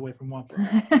taking it away from Wampa.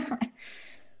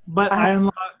 But I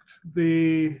unlocked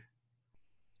the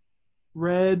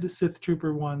red Sith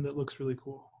Trooper one that looks really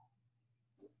cool.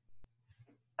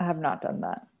 I have not done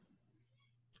that.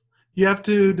 You have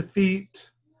to defeat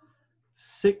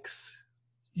 6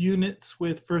 units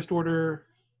with First Order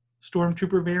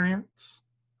Stormtrooper variants.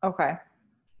 Okay.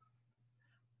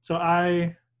 So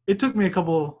it took me a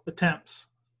couple attempts,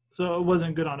 so it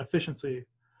wasn't good on efficiency.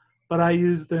 But I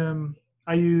used them.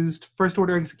 I used First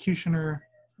Order Executioner,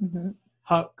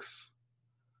 Hux,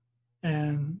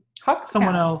 and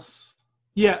someone else.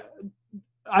 Yeah,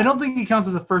 I don't think he counts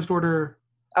as a First Order.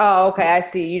 Oh, okay. I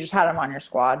see. You just had him on your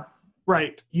squad.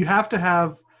 Right. You have to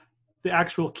have the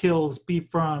actual kills be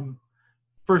from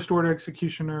First Order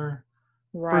Executioner,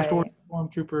 First Order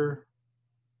Stormtrooper.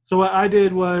 So what I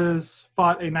did was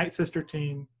fought a Night Sister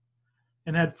team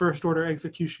and had First Order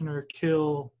Executioner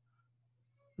kill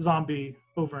zombie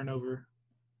over and over.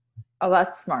 Oh,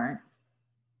 that's smart.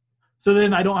 So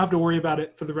then I don't have to worry about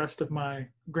it for the rest of my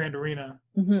Grand Arena.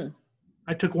 Mm-hmm.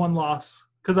 I took one loss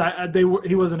because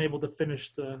he wasn't able to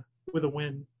finish with a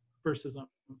win versus them.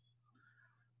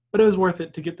 But it was worth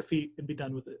it to get the feat and be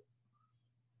done with it.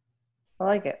 I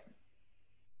like it.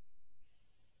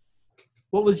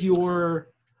 What was your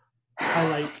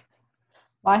highlight?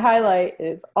 My highlight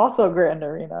is also Grand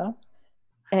Arena,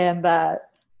 and that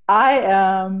I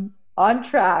am on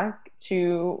track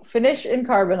to finish in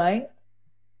Carbonite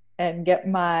and get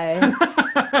my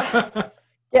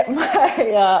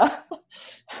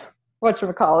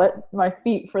whatchamacallit, my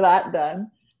feat for that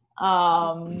done.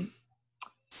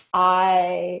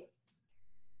 I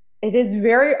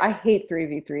hate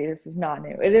 3v3. This is not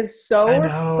new. It is so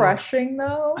refreshing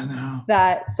though. I know.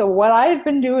 So what I've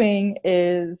been doing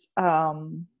is I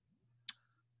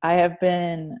have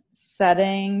been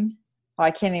setting I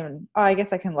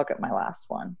guess I can look at my last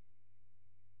one.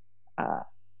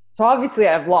 So obviously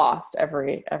I've lost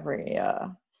every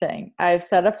thing. I've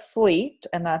set a fleet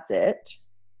and that's it.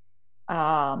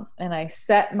 And I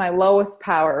set my lowest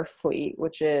power fleet,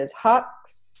 which is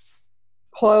Hux,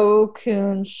 Plo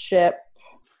Koon ship.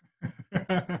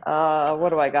 What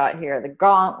do I got here? The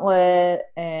Gauntlet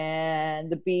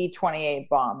and the B-28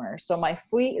 bomber. So my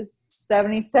fleet is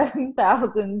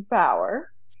 77,000 power.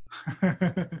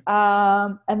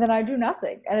 And then I do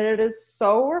nothing, and it is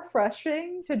so not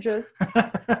to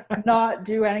not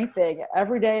do anything.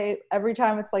 Every day, every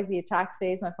time it's like the attack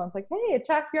phase, my phone's like, hey,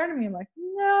 attack your enemy. I'm like,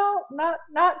 no, not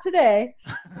today.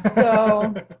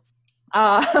 So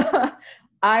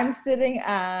I'm sitting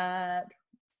at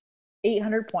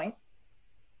 800 points.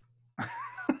 It's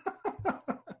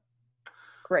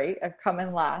great. I've come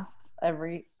in last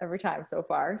every time so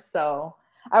far. So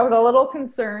I was a little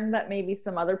concerned that maybe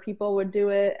some other people would do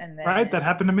it, and then that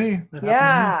happened to me.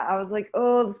 I was like,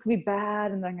 oh, this could be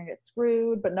bad, and then I'm gonna get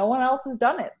screwed. But no one else has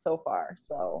done it so far.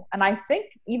 So, and I think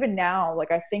even now,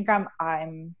 like I think I'm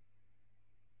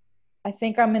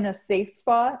in a safe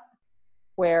spot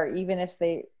where even if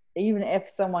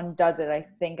someone does it, I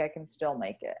think I can still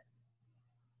make it.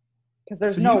 Because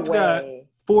there's no way. Got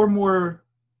 4 more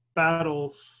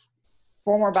battles.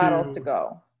 4 more battles to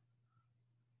go.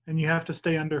 And you have to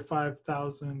stay under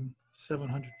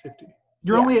 5,750.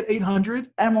 You're only at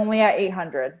 800? I'm only at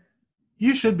 800.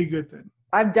 You should be good then.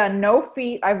 I've done no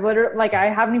feat. I've literally, I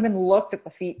haven't even looked at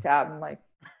the feat tab. I'm like,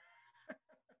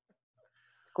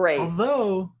 it's great.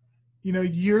 Although,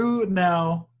 you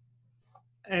now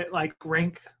at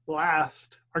rank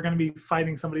last are going to be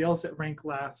fighting somebody else at rank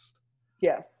last.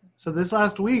 Yes. So this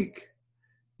last week,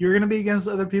 you're going to be against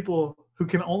other people who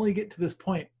can only get to this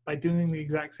point by doing the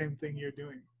exact same thing you're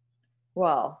doing.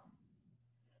 Well,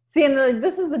 see, and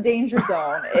this is the danger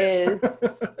zone is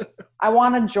I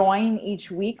want to join each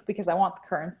week because I want the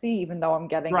currency, even though I'm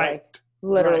getting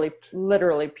literally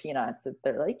peanuts.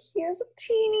 They're like, here's a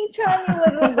teeny tiny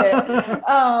little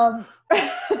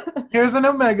bit. Here's an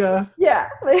Omega. Yeah,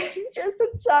 just a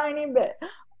tiny bit.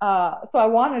 So I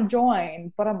want to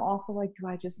join, but I'm also like, do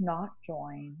I just not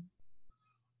join?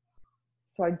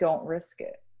 so I don't risk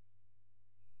it.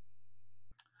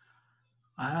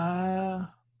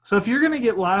 So if you're going to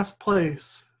get last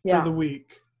place for the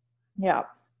week, yeah,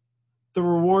 the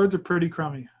rewards are pretty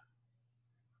crummy.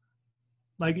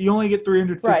 Like, you only get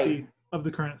 350 of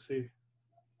the currency.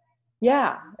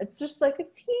 Yeah, it's just like a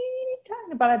teeny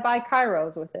tiny, but I buy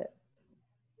Kairos with it.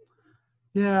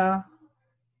 Yeah.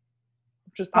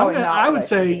 Which is probably not I what would should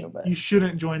say do, but you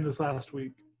shouldn't join this last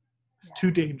week. It's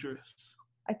too dangerous.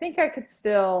 I think I could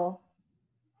still...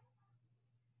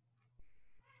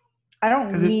 I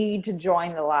don't need to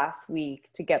join the last week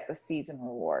to get the season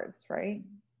rewards, right?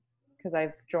 Because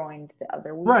I've joined the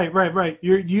other weeks. Right.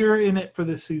 You're in it for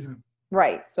this season.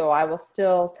 Right. So I will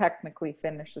still technically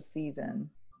finish the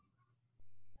season.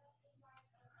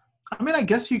 I mean, I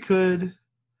guess you could,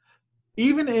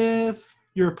 even if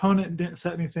your opponent didn't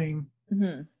set anything,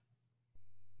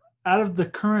 out of the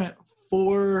current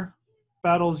 4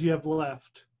 battles you have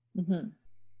left,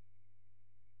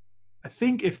 I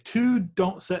think if 2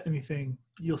 don't set anything,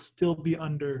 you'll still be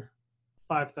under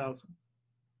 5,000.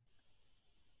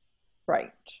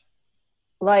 Right.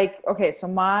 Like, okay, so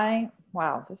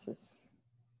this is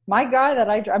my guy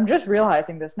that I'm just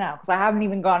realizing this now because I haven't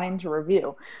even gone into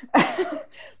review.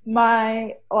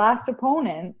 My last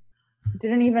opponent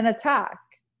didn't even attack,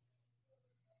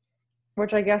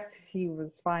 which I guess he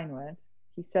was fine with.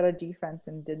 He set a defense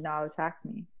and did not attack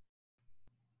me.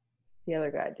 The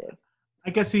other guy did. I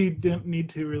guess he didn't need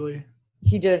to, really.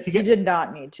 He did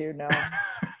not need to, no.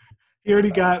 He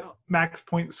already got max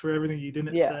points for everything you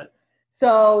didn't set.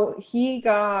 So he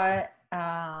got,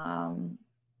 I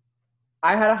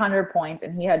had 100 points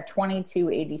and he had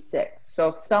 2286. So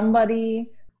if somebody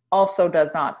also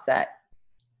does not set,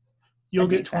 you'll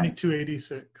get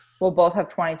 2286. We'll both have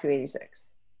 2286.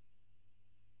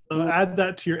 So add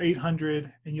that to your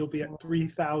 800 and you'll be at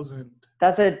 3,000.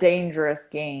 That's a dangerous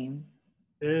game.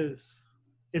 It is.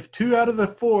 If 2 out of the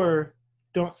 4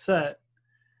 don't set,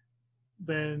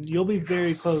 then you'll be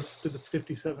very close to the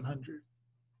 5,700.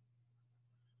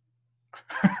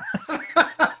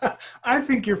 I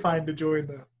think you're fine to join,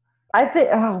 though.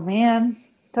 Oh, man.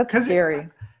 That's scary.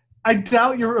 I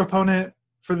doubt your opponent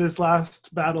for this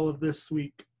last battle of this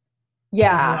week.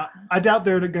 Yeah. I doubt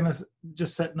they're going to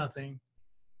just set nothing.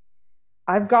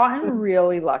 I've gotten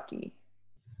really lucky.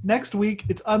 Next week,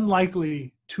 it's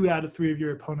unlikely 2 out of 3 of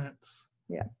your opponents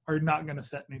are not going to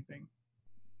set anything.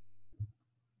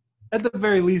 At the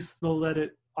very least, they'll let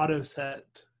it auto set.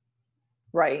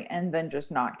 Right, and then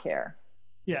just not care.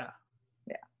 Yeah.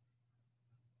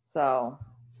 So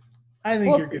I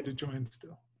think you're good to join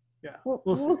still. Yeah.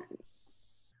 We'll see.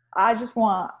 I just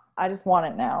want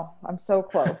it now. I'm so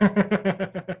close.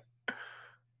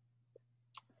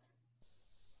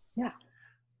 Yeah.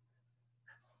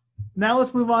 Now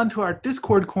let's move on to our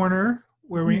Discord corner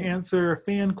where we answer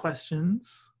fan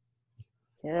questions.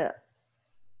 Yes.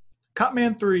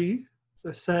 Copman3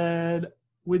 said,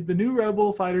 with the new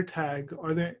Rebel Fighter tag,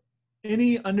 are there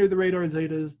any under the radar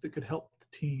Zetas that could help the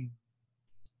team?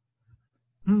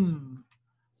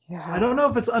 Yeah. I don't know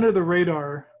if it's under the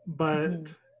radar,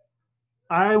 but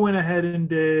I went ahead and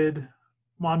did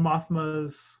Mon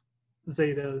Mothma's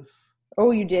Zetas.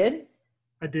 Oh, you did?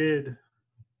 I did.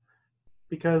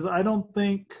 Because I don't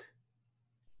think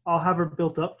I'll have her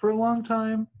built up for a long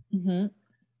time.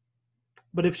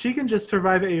 But if she can just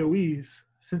survive AoEs,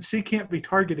 since she can't be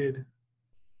targeted,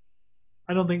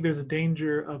 I don't think there's a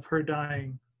danger of her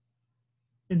dying.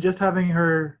 And just having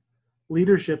her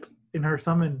leadership in her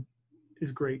summon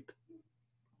is great.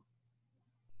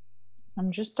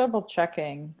 I'm just double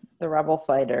checking the Rebel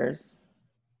fighters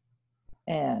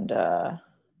and their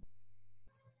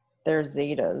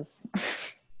Zetas.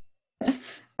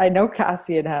 I know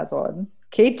Cassian has one.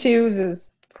 K2's is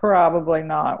probably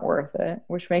not worth it,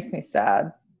 which makes me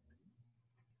sad.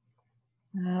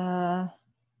 I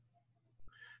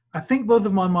think both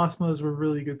of Mon Mothma's were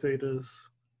really good Zetas.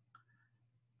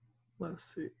 Let's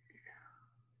see.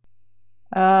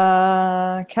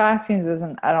 Cassian's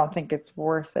isn't. I don't think it's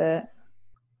worth it.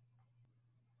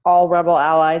 All Rebel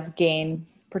allies gain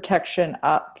protection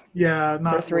up. Yeah,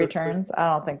 not for 3 turns. I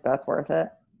don't think that's worth it.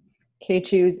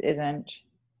 K2's isn't.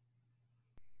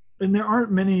 And there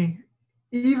aren't many,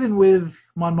 even with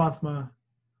Mon Mothma,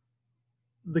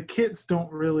 the kits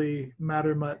don't really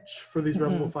matter much for these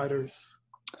Rebel fighters.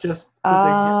 Just that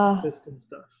they get fist and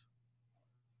stuff.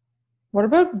 What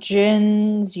about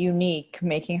Jin's unique,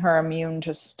 making her immune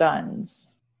to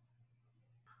stuns?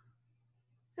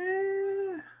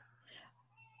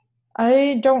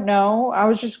 I don't know. I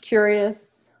was just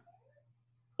curious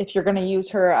if you're going to use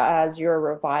her as your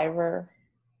reviver.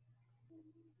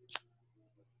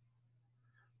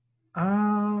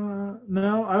 I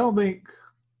No, I don't think.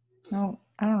 No,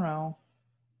 I don't know.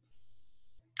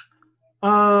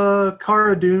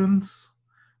 Cara Dune's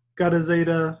got a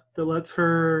Zeta that lets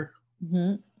her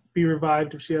Hmm. be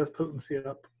revived if she has potency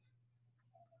up.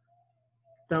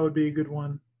 That would be a good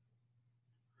one.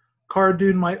 Cara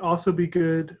Dune might also be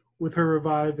good with her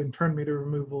revive and turn meter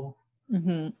removal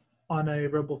Hmm. on a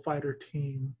Rebel Fighter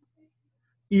team,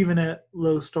 even at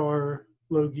low star,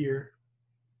 low gear.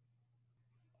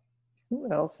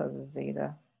 Who else has a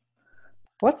Zeta?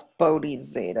 What's Bodhi's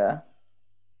Zeta?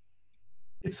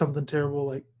 It's something terrible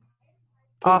like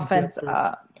potency Offense for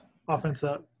up. offense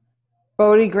up.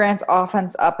 Bodhi grants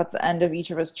offense up at the end of each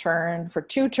of his turn for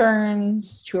 2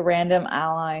 turns to a random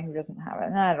ally who doesn't have it.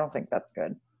 Nah, I don't think that's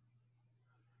good.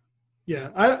 Yeah.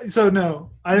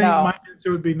 No. I think No. my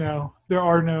answer would be no. There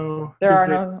are no. There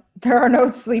good are no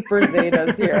sleeper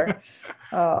Zetas here.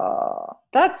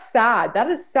 That's sad. That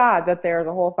is sad that there's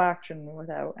a whole faction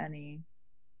without any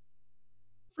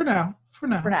For now. for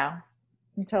now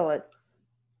until it's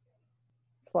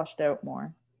flushed out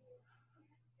more.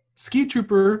 Ski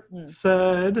Trooper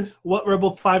said, "What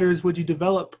Rebel fighters would you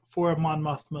develop for a Mon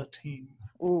Mothma team?"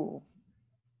 Ooh.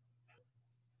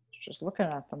 Just looking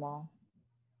at them all.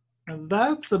 And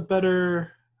that's a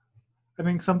better, I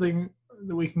think, something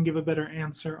that we can give a better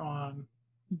answer on.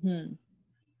 Mm-hmm.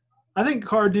 I think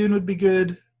Cara Dune would be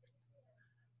good.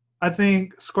 I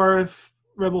think Scarif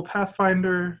Rebel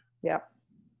Pathfinder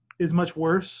is much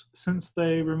worse since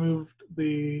they removed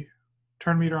the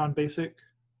turn meter on basic.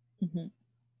 Mm-hmm.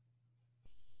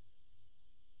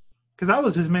 Because that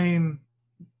was his main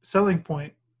selling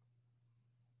point.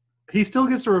 He still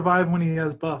gets to revive when he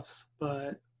has buffs,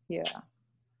 but yeah.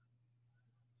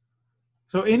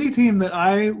 So any team that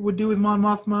I would do with Mon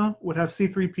Mothma would have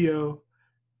C-3PO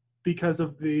because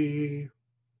of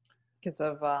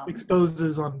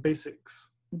exposes on basics.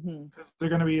 Because they're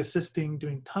going to be assisting,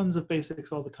 doing tons of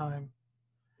basics all the time.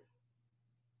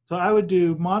 So I would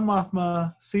do Mon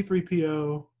Mothma,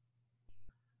 C-3PO,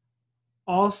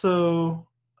 also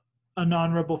a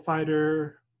non-rebel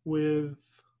fighter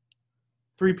with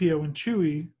 3PO and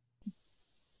Chewie,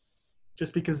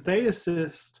 just because they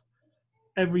assist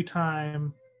every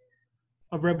time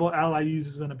a rebel ally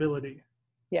uses an ability.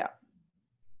 Yeah.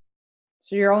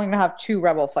 So you're only going to have 2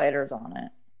 rebel fighters on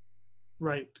it.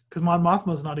 Right. Because Mon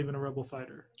Mothma's not even a rebel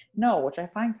fighter. No, which I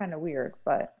find kind of weird,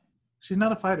 but... She's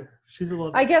not a fighter. She's a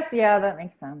lover. I guess, yeah, that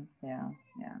makes sense. Yeah.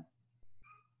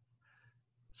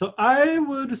 So I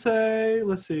would say,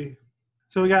 let's see.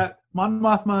 So we got Mon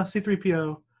Mothma,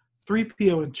 C-3PO,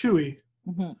 3PO, and Chewie.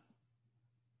 Mm-hmm.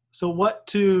 So what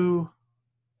 2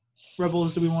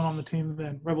 rebels do we want on the team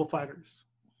then? Rebel fighters.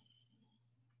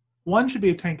 One should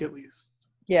be a tank at least.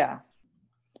 Yeah.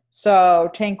 So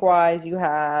tank-wise, you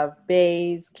have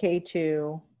Baze,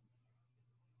 K2.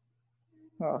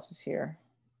 Who else is here?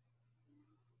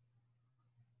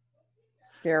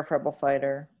 Scarif Rebel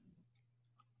Fighter.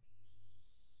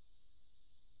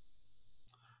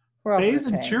 Baze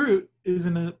and Chirrut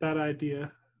isn't a bad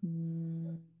idea.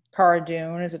 Cara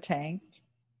Dune is a tank.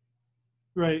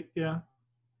 Right, yeah.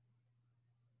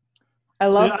 I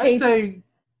love I'd say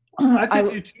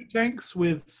do 2 tanks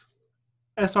with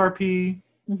SRP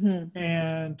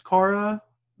and Cara,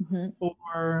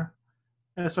 or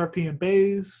SRP and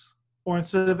Baze, or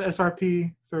instead of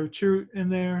SRP, throw Chirrut in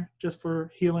there just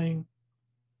for healing.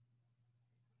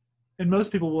 And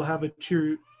most people will have a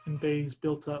Chirrut and Baze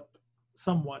built up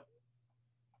somewhat.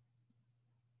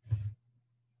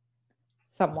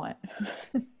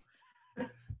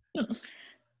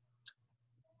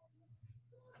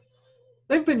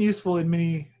 They've been useful in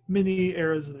many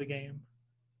eras of the game.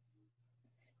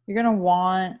 You're going to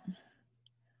want...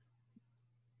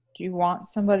 Do you want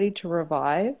somebody to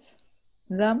revive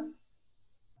them?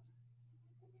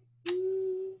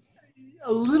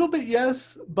 A little bit,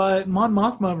 yes, but Mon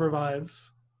Mothma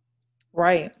revives.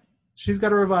 Right. She's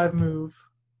got a revive move.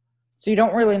 So you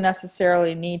don't really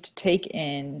necessarily need to take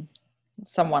in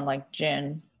someone like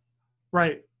Jyn.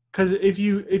 Right. Because if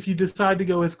you decide to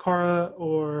go with Cara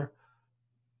or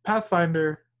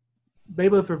Pathfinder, they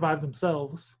both revive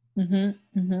themselves.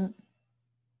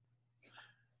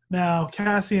 Now,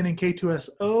 Cassian and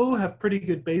K2SO have pretty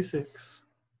good basics.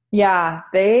 Yeah,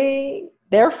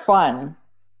 they're fun.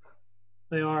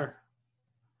 They are.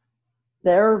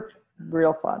 They're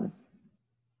real fun.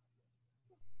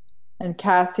 And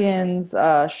Cassian's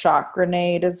shock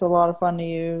grenade is a lot of fun to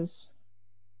use.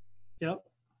 Yep.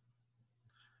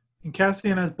 And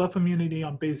Cassian has buff immunity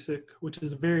on basic, which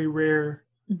is a very rare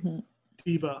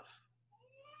debuff.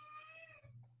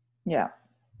 Yeah.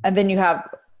 And then you have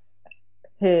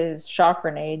his shock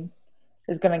grenade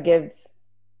is going to give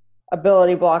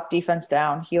ability block, defense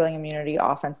down, healing immunity,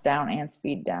 offense down, and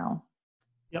speed down.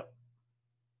 Yep.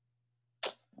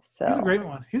 So He's a great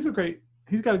one. He's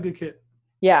got a good kit.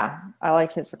 yeah, I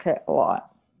like his kit a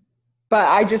lot. But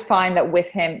I just find that with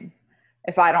him,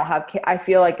 if I don't have I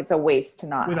feel like it's a waste to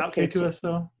not Without have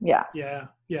K2SO? Yeah.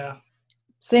 Yeah.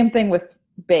 Same thing with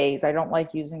bays. I don't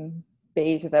like using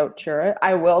bays without Chirrut.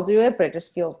 I will do it, but it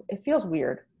just feels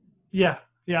weird. Yeah.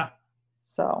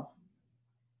 So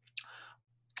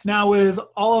now with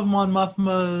all of Mon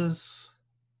Mothma's,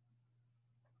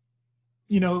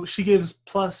 she gives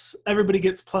everybody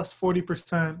gets plus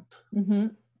 40%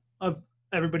 of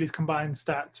everybody's combined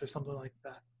stats or something like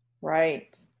that.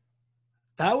 Right.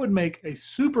 That would make a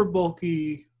super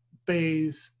bulky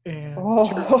Baze and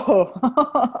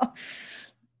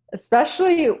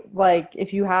especially like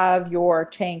if you have your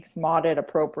tanks modded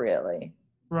appropriately.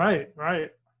 Right.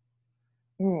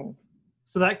 Ooh.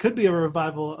 So that could be a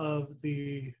revival of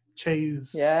the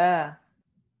Chase. Yeah.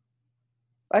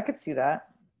 I could see that.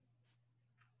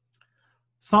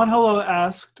 Sanholo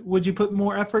asked, would you put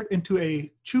more effort into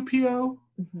a Chupio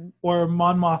or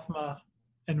Mon Mothma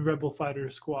and Rebel Fighter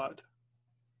squad?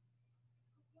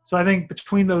 So I think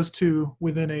between those two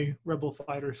within a Rebel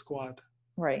Fighter squad.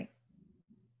 Right.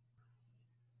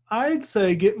 I'd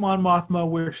say get Mon Mothma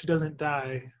where she doesn't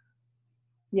die.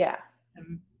 Yeah.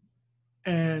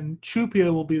 And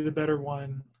Chupio will be the better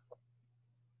one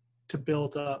to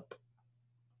build up.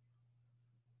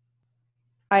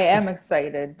 I am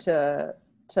excited to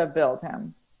build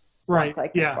him. Right. Once I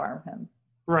can farm him.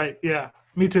 Right. Yeah.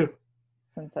 Me too.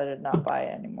 Since I did not buy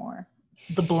anymore.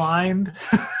 The blind.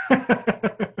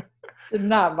 Did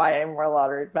not buy any more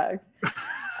lottery bags.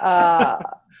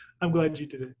 I'm glad you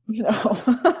did it. No.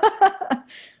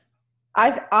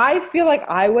 I feel like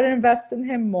I would invest in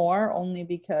him more only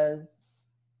because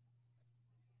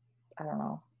I don't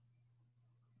know.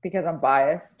 Because I'm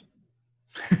biased.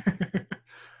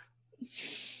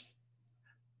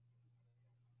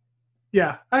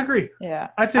 Yeah, I agree. Yeah.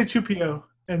 I'd say Chupio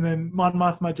and then Mon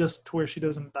Mothma just to where she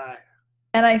doesn't die.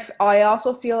 And I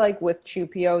also feel like with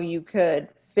Chupio, you could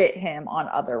fit him on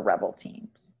other Rebel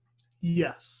teams.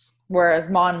 Yes. Whereas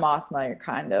Mon Mothma, you're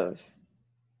kind of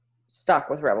stuck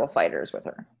with Rebel fighters with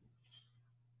her.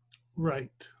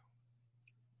 Right.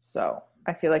 So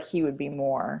I feel like he would be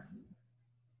more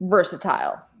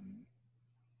versatile.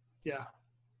 Yeah.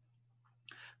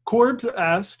 Corbs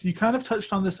asked, you kind of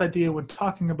touched on this idea when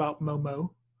talking about Momo.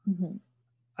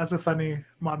 That's a funny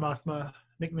Mon Mothma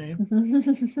nickname.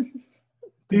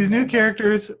 These new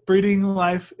characters breeding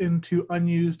life into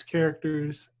unused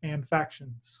characters and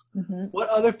factions. What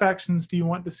other factions do you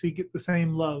want to see get the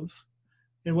same love?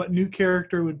 And what new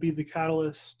character would be the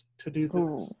catalyst to do this?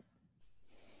 Ooh.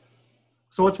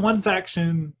 So what's one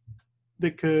faction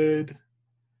that could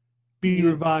be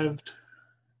revived?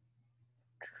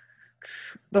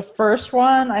 The first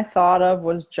one I thought of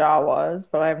was Jawas,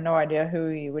 but I have no idea who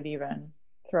you would even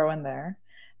throw in there.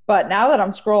 But now that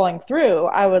I'm scrolling through,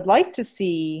 I would like to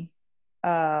see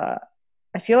I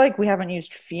feel like we haven't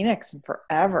used Phoenix in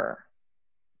forever.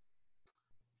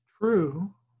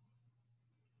 True.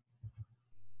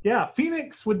 Yeah,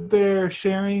 Phoenix with their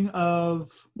sharing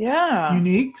of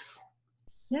uniques.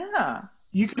 Yeah.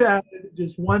 You could add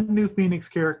just one new Phoenix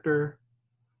character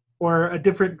or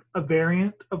a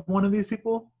variant of one of these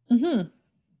people.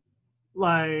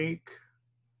 Like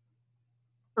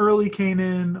early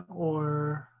Kanan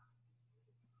or...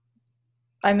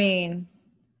 I mean,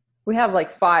 we have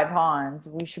like 5 Hans.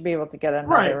 We should be able to get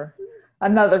another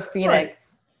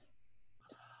Phoenix.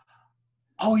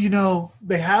 Right. Oh,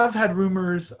 they have had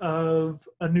rumors of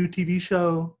a new TV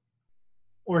show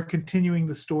or continuing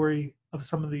the story of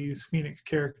some of these Phoenix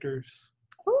characters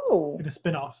in a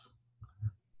spinoff.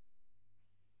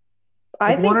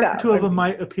 I think one or two of them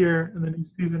might appear in the new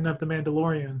season of The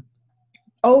Mandalorian.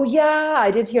 Oh yeah,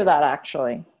 I did hear that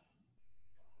actually.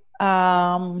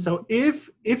 So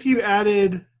if you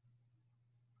added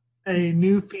a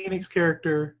new Phoenix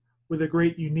character with a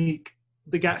great unique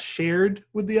that got shared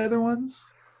with the other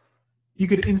ones, you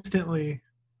could instantly...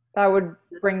 That would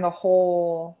bring the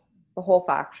whole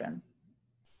faction.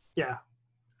 Yeah.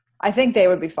 I think they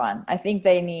would be fun. I think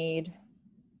they need...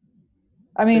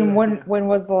 I mean, when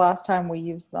was the last time we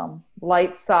used them?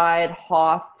 Light side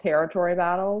Hoth territory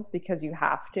battles, because you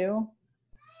have to.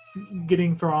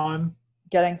 Getting Thrawn.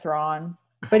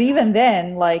 But even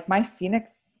then, like, my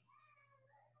Phoenix...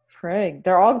 Frig.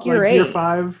 They're all gear 8. Gear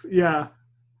 5, yeah.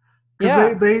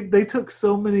 Because they took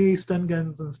so many stun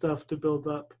guns and stuff to build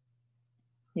up.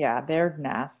 Yeah, they're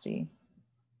nasty.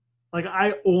 Like,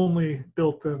 I only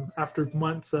built them after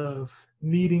months of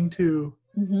needing to.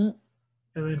 And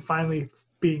then finally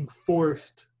being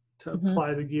forced to Mhm.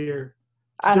 apply the gear.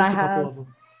 And Just a couple of them.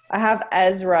 I have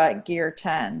Ezra at gear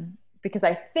 10 because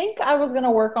I think I was going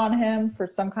to work on him for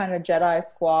some kind of Jedi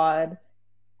squad.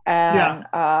 And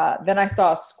then I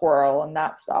saw a squirrel and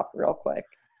that stopped real quick.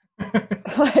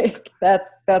 Like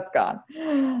that's gone.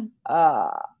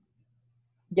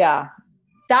 Yeah,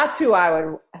 that's who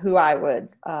I would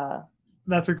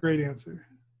That's a great answer.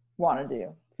 want to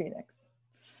do. Phoenix.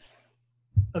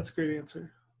 That's a great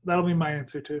answer. That'll be my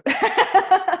answer too.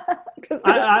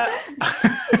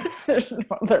 There's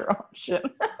no other option.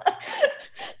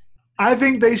 I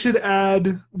think they should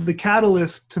add the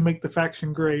catalyst to make the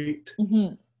faction great.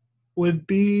 Mm-hmm. Would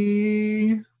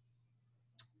be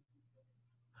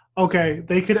okay.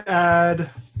 They could add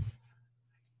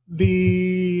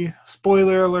the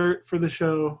spoiler alert for the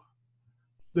show.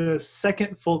 The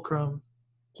second Fulcrum,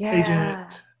 Yeah.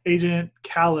 Agent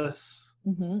Callus.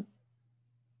 Mm-hmm.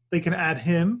 They can add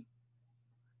him,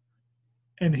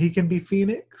 and he can be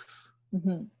Phoenix.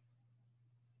 Mm-hmm.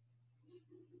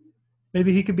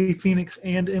 Maybe he could be Phoenix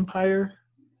and Empire.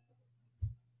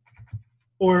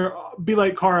 Or be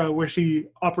like Kara, where she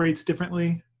operates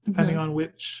differently depending on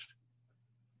which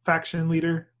faction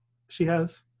leader she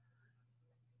has.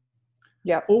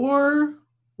 Yeah. Or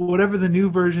whatever the new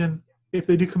version, if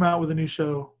they do come out with a new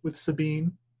show with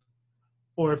Sabine,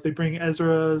 or if they bring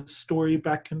Ezra's story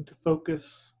back into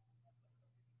focus,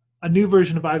 a new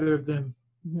version of either of them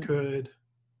could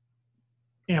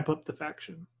amp up the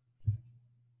faction.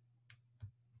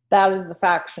 That is the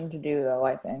faction to do, though,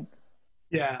 I think.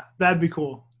 Yeah, that'd be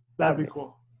cool. That'd be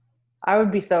cool. I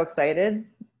would be so excited.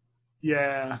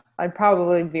 Yeah. I'd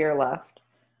probably veer left.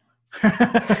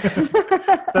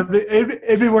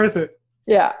 It'd be worth it.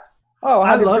 Yeah. Oh, 100%.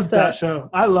 I love that show.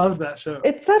 I love that show.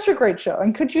 It's such a great show.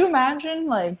 And could you imagine,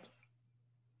 like,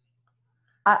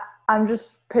 I'm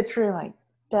just picturing, like,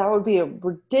 that would be a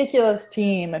ridiculous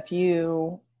team if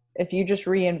you just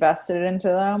reinvested it into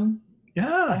them.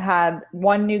 Yeah. And had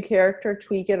one new character,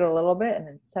 tweak it a little bit, and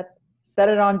then set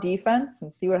it on defense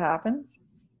and see what happens.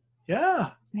 Yeah.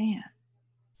 Man.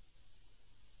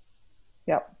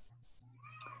 Yep.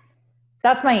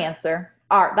 That's my answer.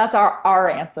 That's our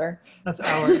answer. That's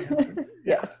our answer.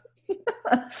 Yes.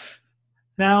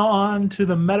 Now on to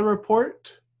the meta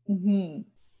report. Mm-hmm.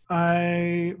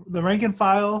 The rank and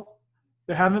file.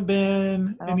 There haven't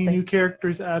been any new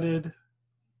characters added.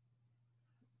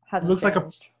 It looks like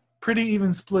a pretty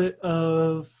even split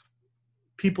of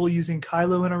people using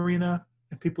Kylo in Arena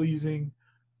and people using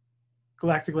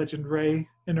Galactic Legend Rey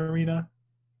in Arena.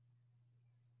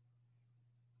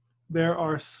 There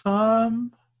are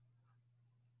some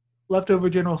leftover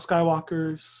General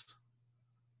Skywalkers,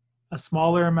 a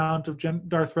smaller amount of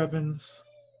Darth Revans.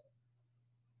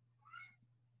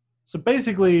 So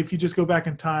basically, if you just go back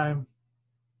in time,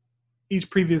 each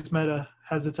previous meta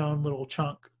has its own little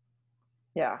chunk.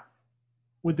 Yeah.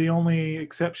 With the only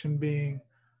exception being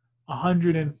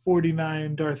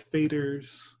 149 Darth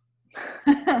Vaders.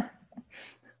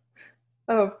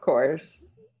 Of course.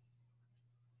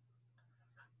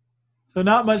 So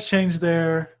not much change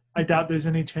there. I doubt there's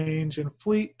any change in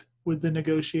Fleet, with the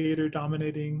Negotiator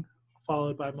dominating,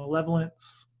 followed by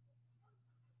Malevolence.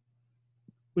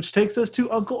 Which takes us to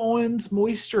Uncle Owen's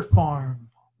Moisture Farm.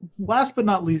 Last but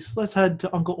not least, let's head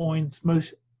to Uncle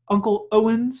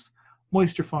Owen's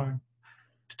Moisture Farm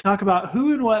to talk about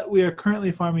who and what we are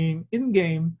currently farming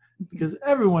in-game, because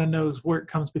everyone knows work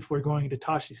comes before going to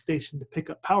Tashi Station to pick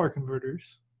up power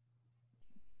converters.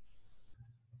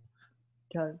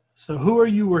 Does. So who are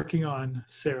you working on,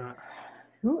 Sarah?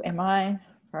 Who am I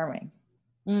farming?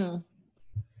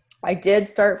 I did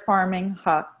start farming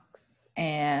Hux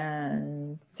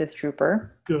and Sith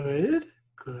Trooper. Good.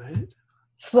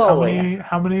 Slowly.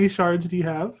 How many shards do you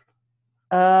have?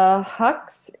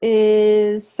 Hux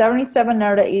is 77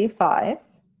 out of 85.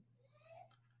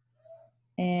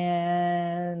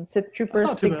 And Sith Trooper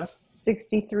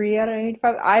 63 out of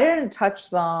 85. I didn't touch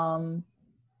them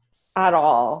at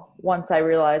all once I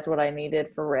realized what I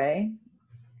needed for Rey.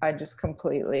 I just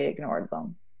completely ignored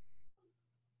them.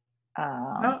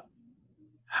 How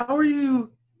are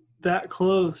you that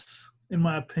close, in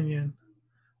my opinion?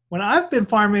 When I've been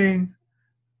farming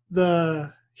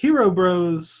the Hero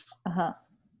Bros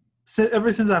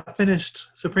ever since I finished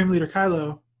Supreme Leader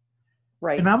Kylo,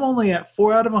 right? And I'm only at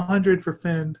 4 out of 100 for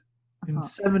Finn and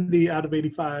 70 out of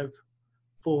 85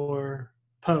 for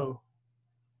Poe.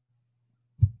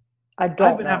 I've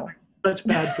been having such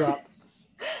bad drops.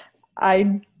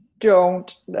 I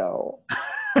don't know.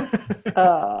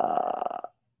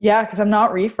 Yeah, because I'm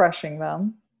not refreshing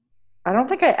them. I don't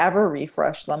think I ever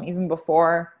refreshed them, even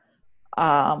before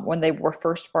when they were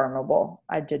first farmable.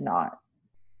 I did not.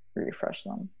 refresh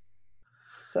them.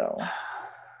 So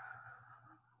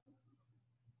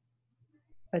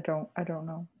I don't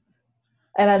know.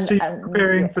 And then, So you're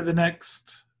preparing for the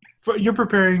next. You're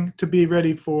preparing to be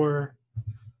ready for.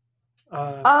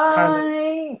 Kylo.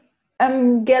 I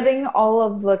am getting all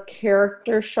of the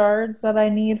character shards that I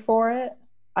need for it.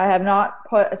 I have not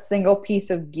put a single piece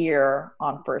of gear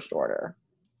on first order.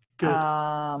 Good.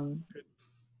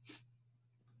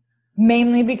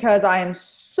 Mainly because I am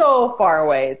so far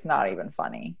away, it's not even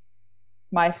funny.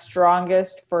 My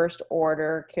strongest first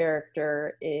order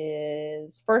character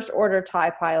is first order TIE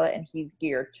pilot, and he's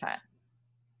gear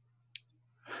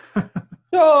 10.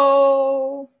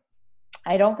 So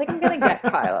I don't think I'm gonna get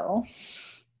Kylo.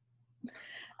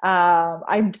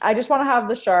 I just want to have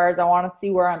the shards. I want to see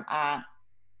where I'm at.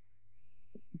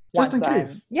 Just in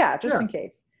case. In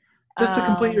case. Just to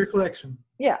complete your collection.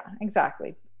 Yeah,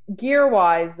 exactly. Gear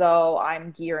wise, though,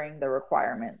 I'm gearing the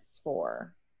requirements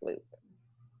for Luke.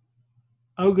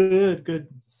 Oh, good.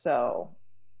 So,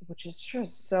 which is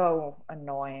just so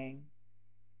annoying.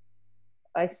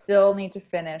 I still need to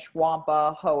finish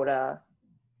Wampa, Hoda,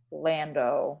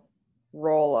 Lando,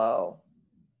 Rolo,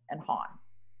 and Han.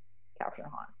 Captain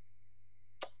Han.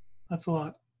 That's a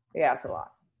lot. Yeah, it's a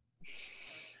lot.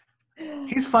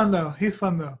 He's fun though.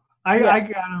 I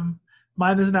got him.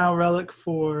 Mine is now Relic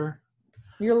 4.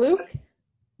 Your Luke?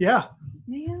 Yeah.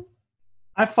 Man.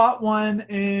 I fought one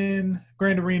in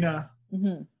Grand Arena.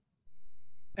 Mm-hmm.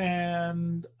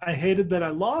 And I hated that I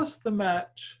lost the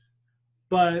match,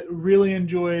 but really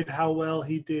enjoyed how well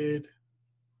he did.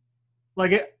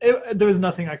 Like, there was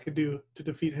nothing I could do to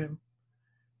defeat him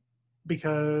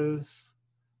because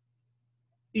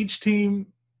each team,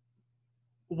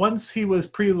 once he was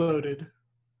preloaded,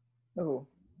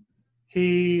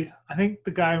 I think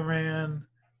the guy ran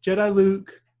Jedi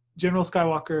Luke, General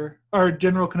Skywalker, or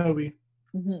General Kenobi,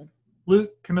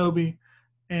 Luke, Kenobi,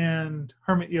 and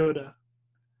Hermit Yoda.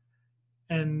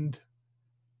 And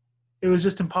it was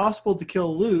just impossible to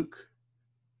kill Luke.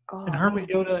 And Hermit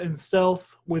Yoda in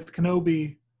stealth with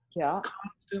Kenobi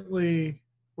constantly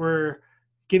were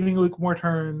giving Luke more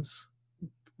turns,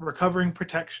 recovering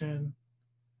protection.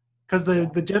 Because the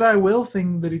Jedi will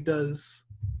thing that he does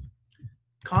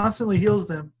constantly heals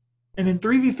them. And in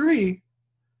 3v3,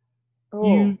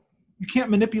 you can't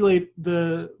manipulate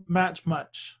the match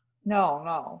much.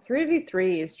 No.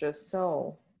 3v3 is just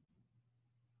so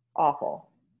awful.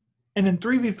 And in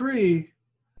 3v3,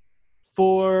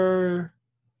 for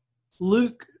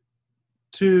Luke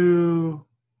to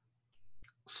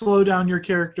slow down your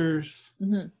characters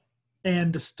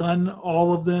and to stun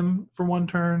all of them for one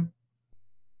turn,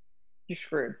 you're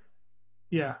screwed.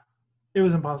 Yeah, it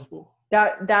was impossible.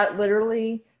 That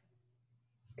literally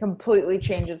completely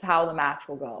changes how the match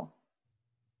will go.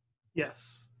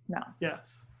 Yes. No.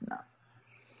 Yes. No.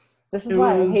 This is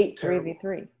why I hate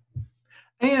 3v3.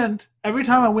 And every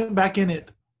time I went back in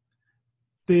it,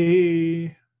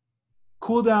 the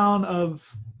cooldown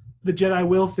of the Jedi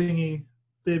will thingy,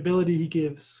 the ability he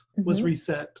gives, was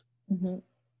reset.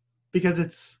 Because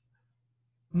it's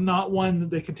not one that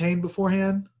they contained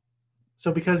beforehand.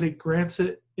 So because it grants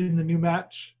it in the new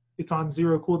match, it's on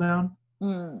 0 cooldown.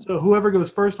 So whoever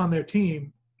goes first on their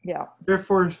team, their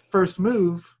first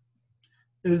move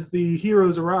is the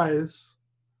Heroes Arise,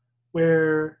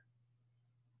 where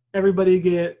everybody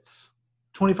gets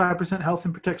 25% health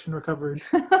and protection recovered.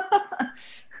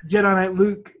 Jedi Knight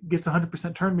Luke gets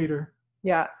 100% turn meter.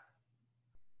 Yeah.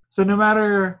 So no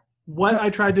matter what I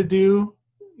tried to do,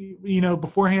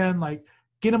 beforehand, like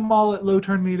get them all at low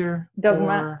turn meter. Doesn't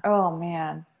matter. Oh,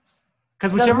 man.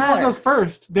 Because whichever one goes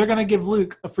first, they're going to give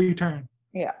Luke a free turn.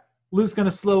 Yeah. Luke's going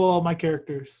to slow all my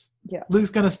characters. Yeah.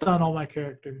 Luke's going to stun all my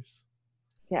characters.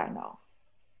 Yeah, no.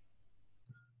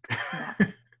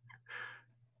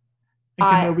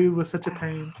 And Kenobi was such a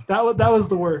pain. That was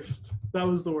the worst. That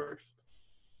was the worst.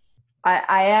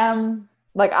 I am,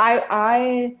 like,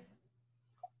 I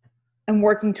am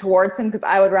working towards him because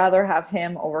I would rather have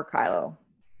him over Kylo,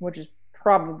 which is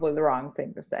probably the wrong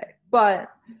thing to say. But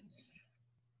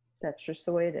that's just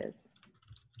the way it is.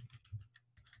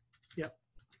 Yep.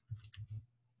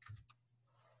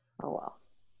 Oh, well.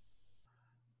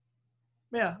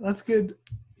 Yeah, that's good.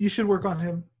 You should work on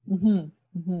him.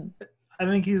 I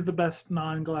think he's the best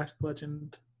non-Galactic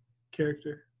Legend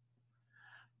character.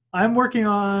 I'm working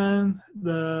on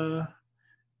the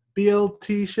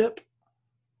BLT ship.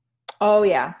 Oh,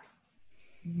 yeah.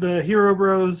 The Hero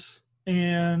Bros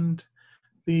and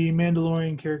the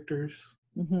Mandalorian characters.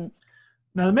 Now,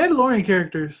 the Mandalorian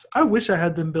characters, I wish I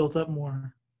had them built up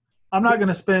more. I'm not going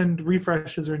to spend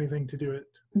refreshes or anything to do it.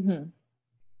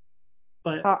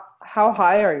 But how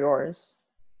high are yours?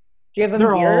 Do you have them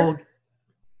They're gear? all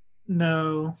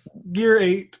no gear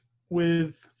 8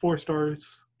 with 4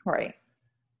 stars. Right.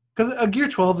 Because a gear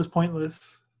 12 is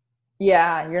pointless.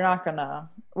 Yeah, you're not gonna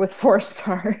with 4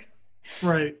 stars.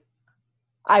 Right.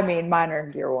 I mean, mine are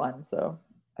gear 1, so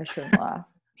I shouldn't laugh.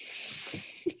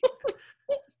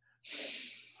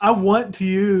 I want to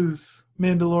use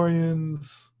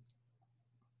Mandalorian's,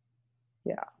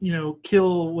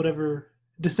 kill whatever,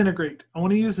 disintegrate. I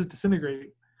want to use his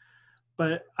disintegrate,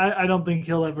 but I don't think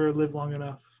he'll ever live long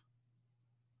enough.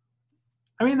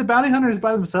 I mean, the bounty hunters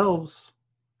by themselves,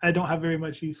 I don't have very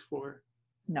much use for.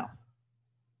 No.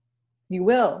 You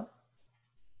will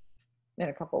in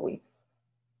a couple weeks.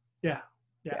 Yeah.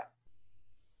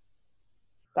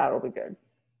 That'll be good.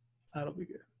 That'll be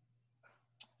good.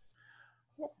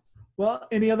 Well,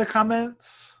 any other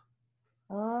comments?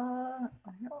 I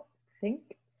don't think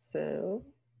so.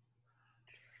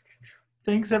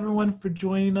 Thanks everyone for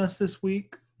joining us this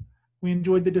week. We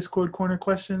enjoyed the Discord Corner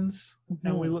questions,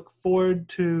 and we look forward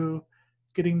to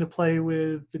getting to play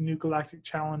with the new Galactic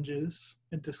Challenges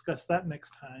and discuss that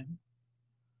next time.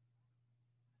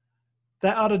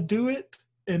 That ought to do it.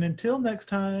 And until next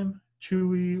time,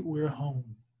 Chewie, we're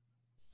home.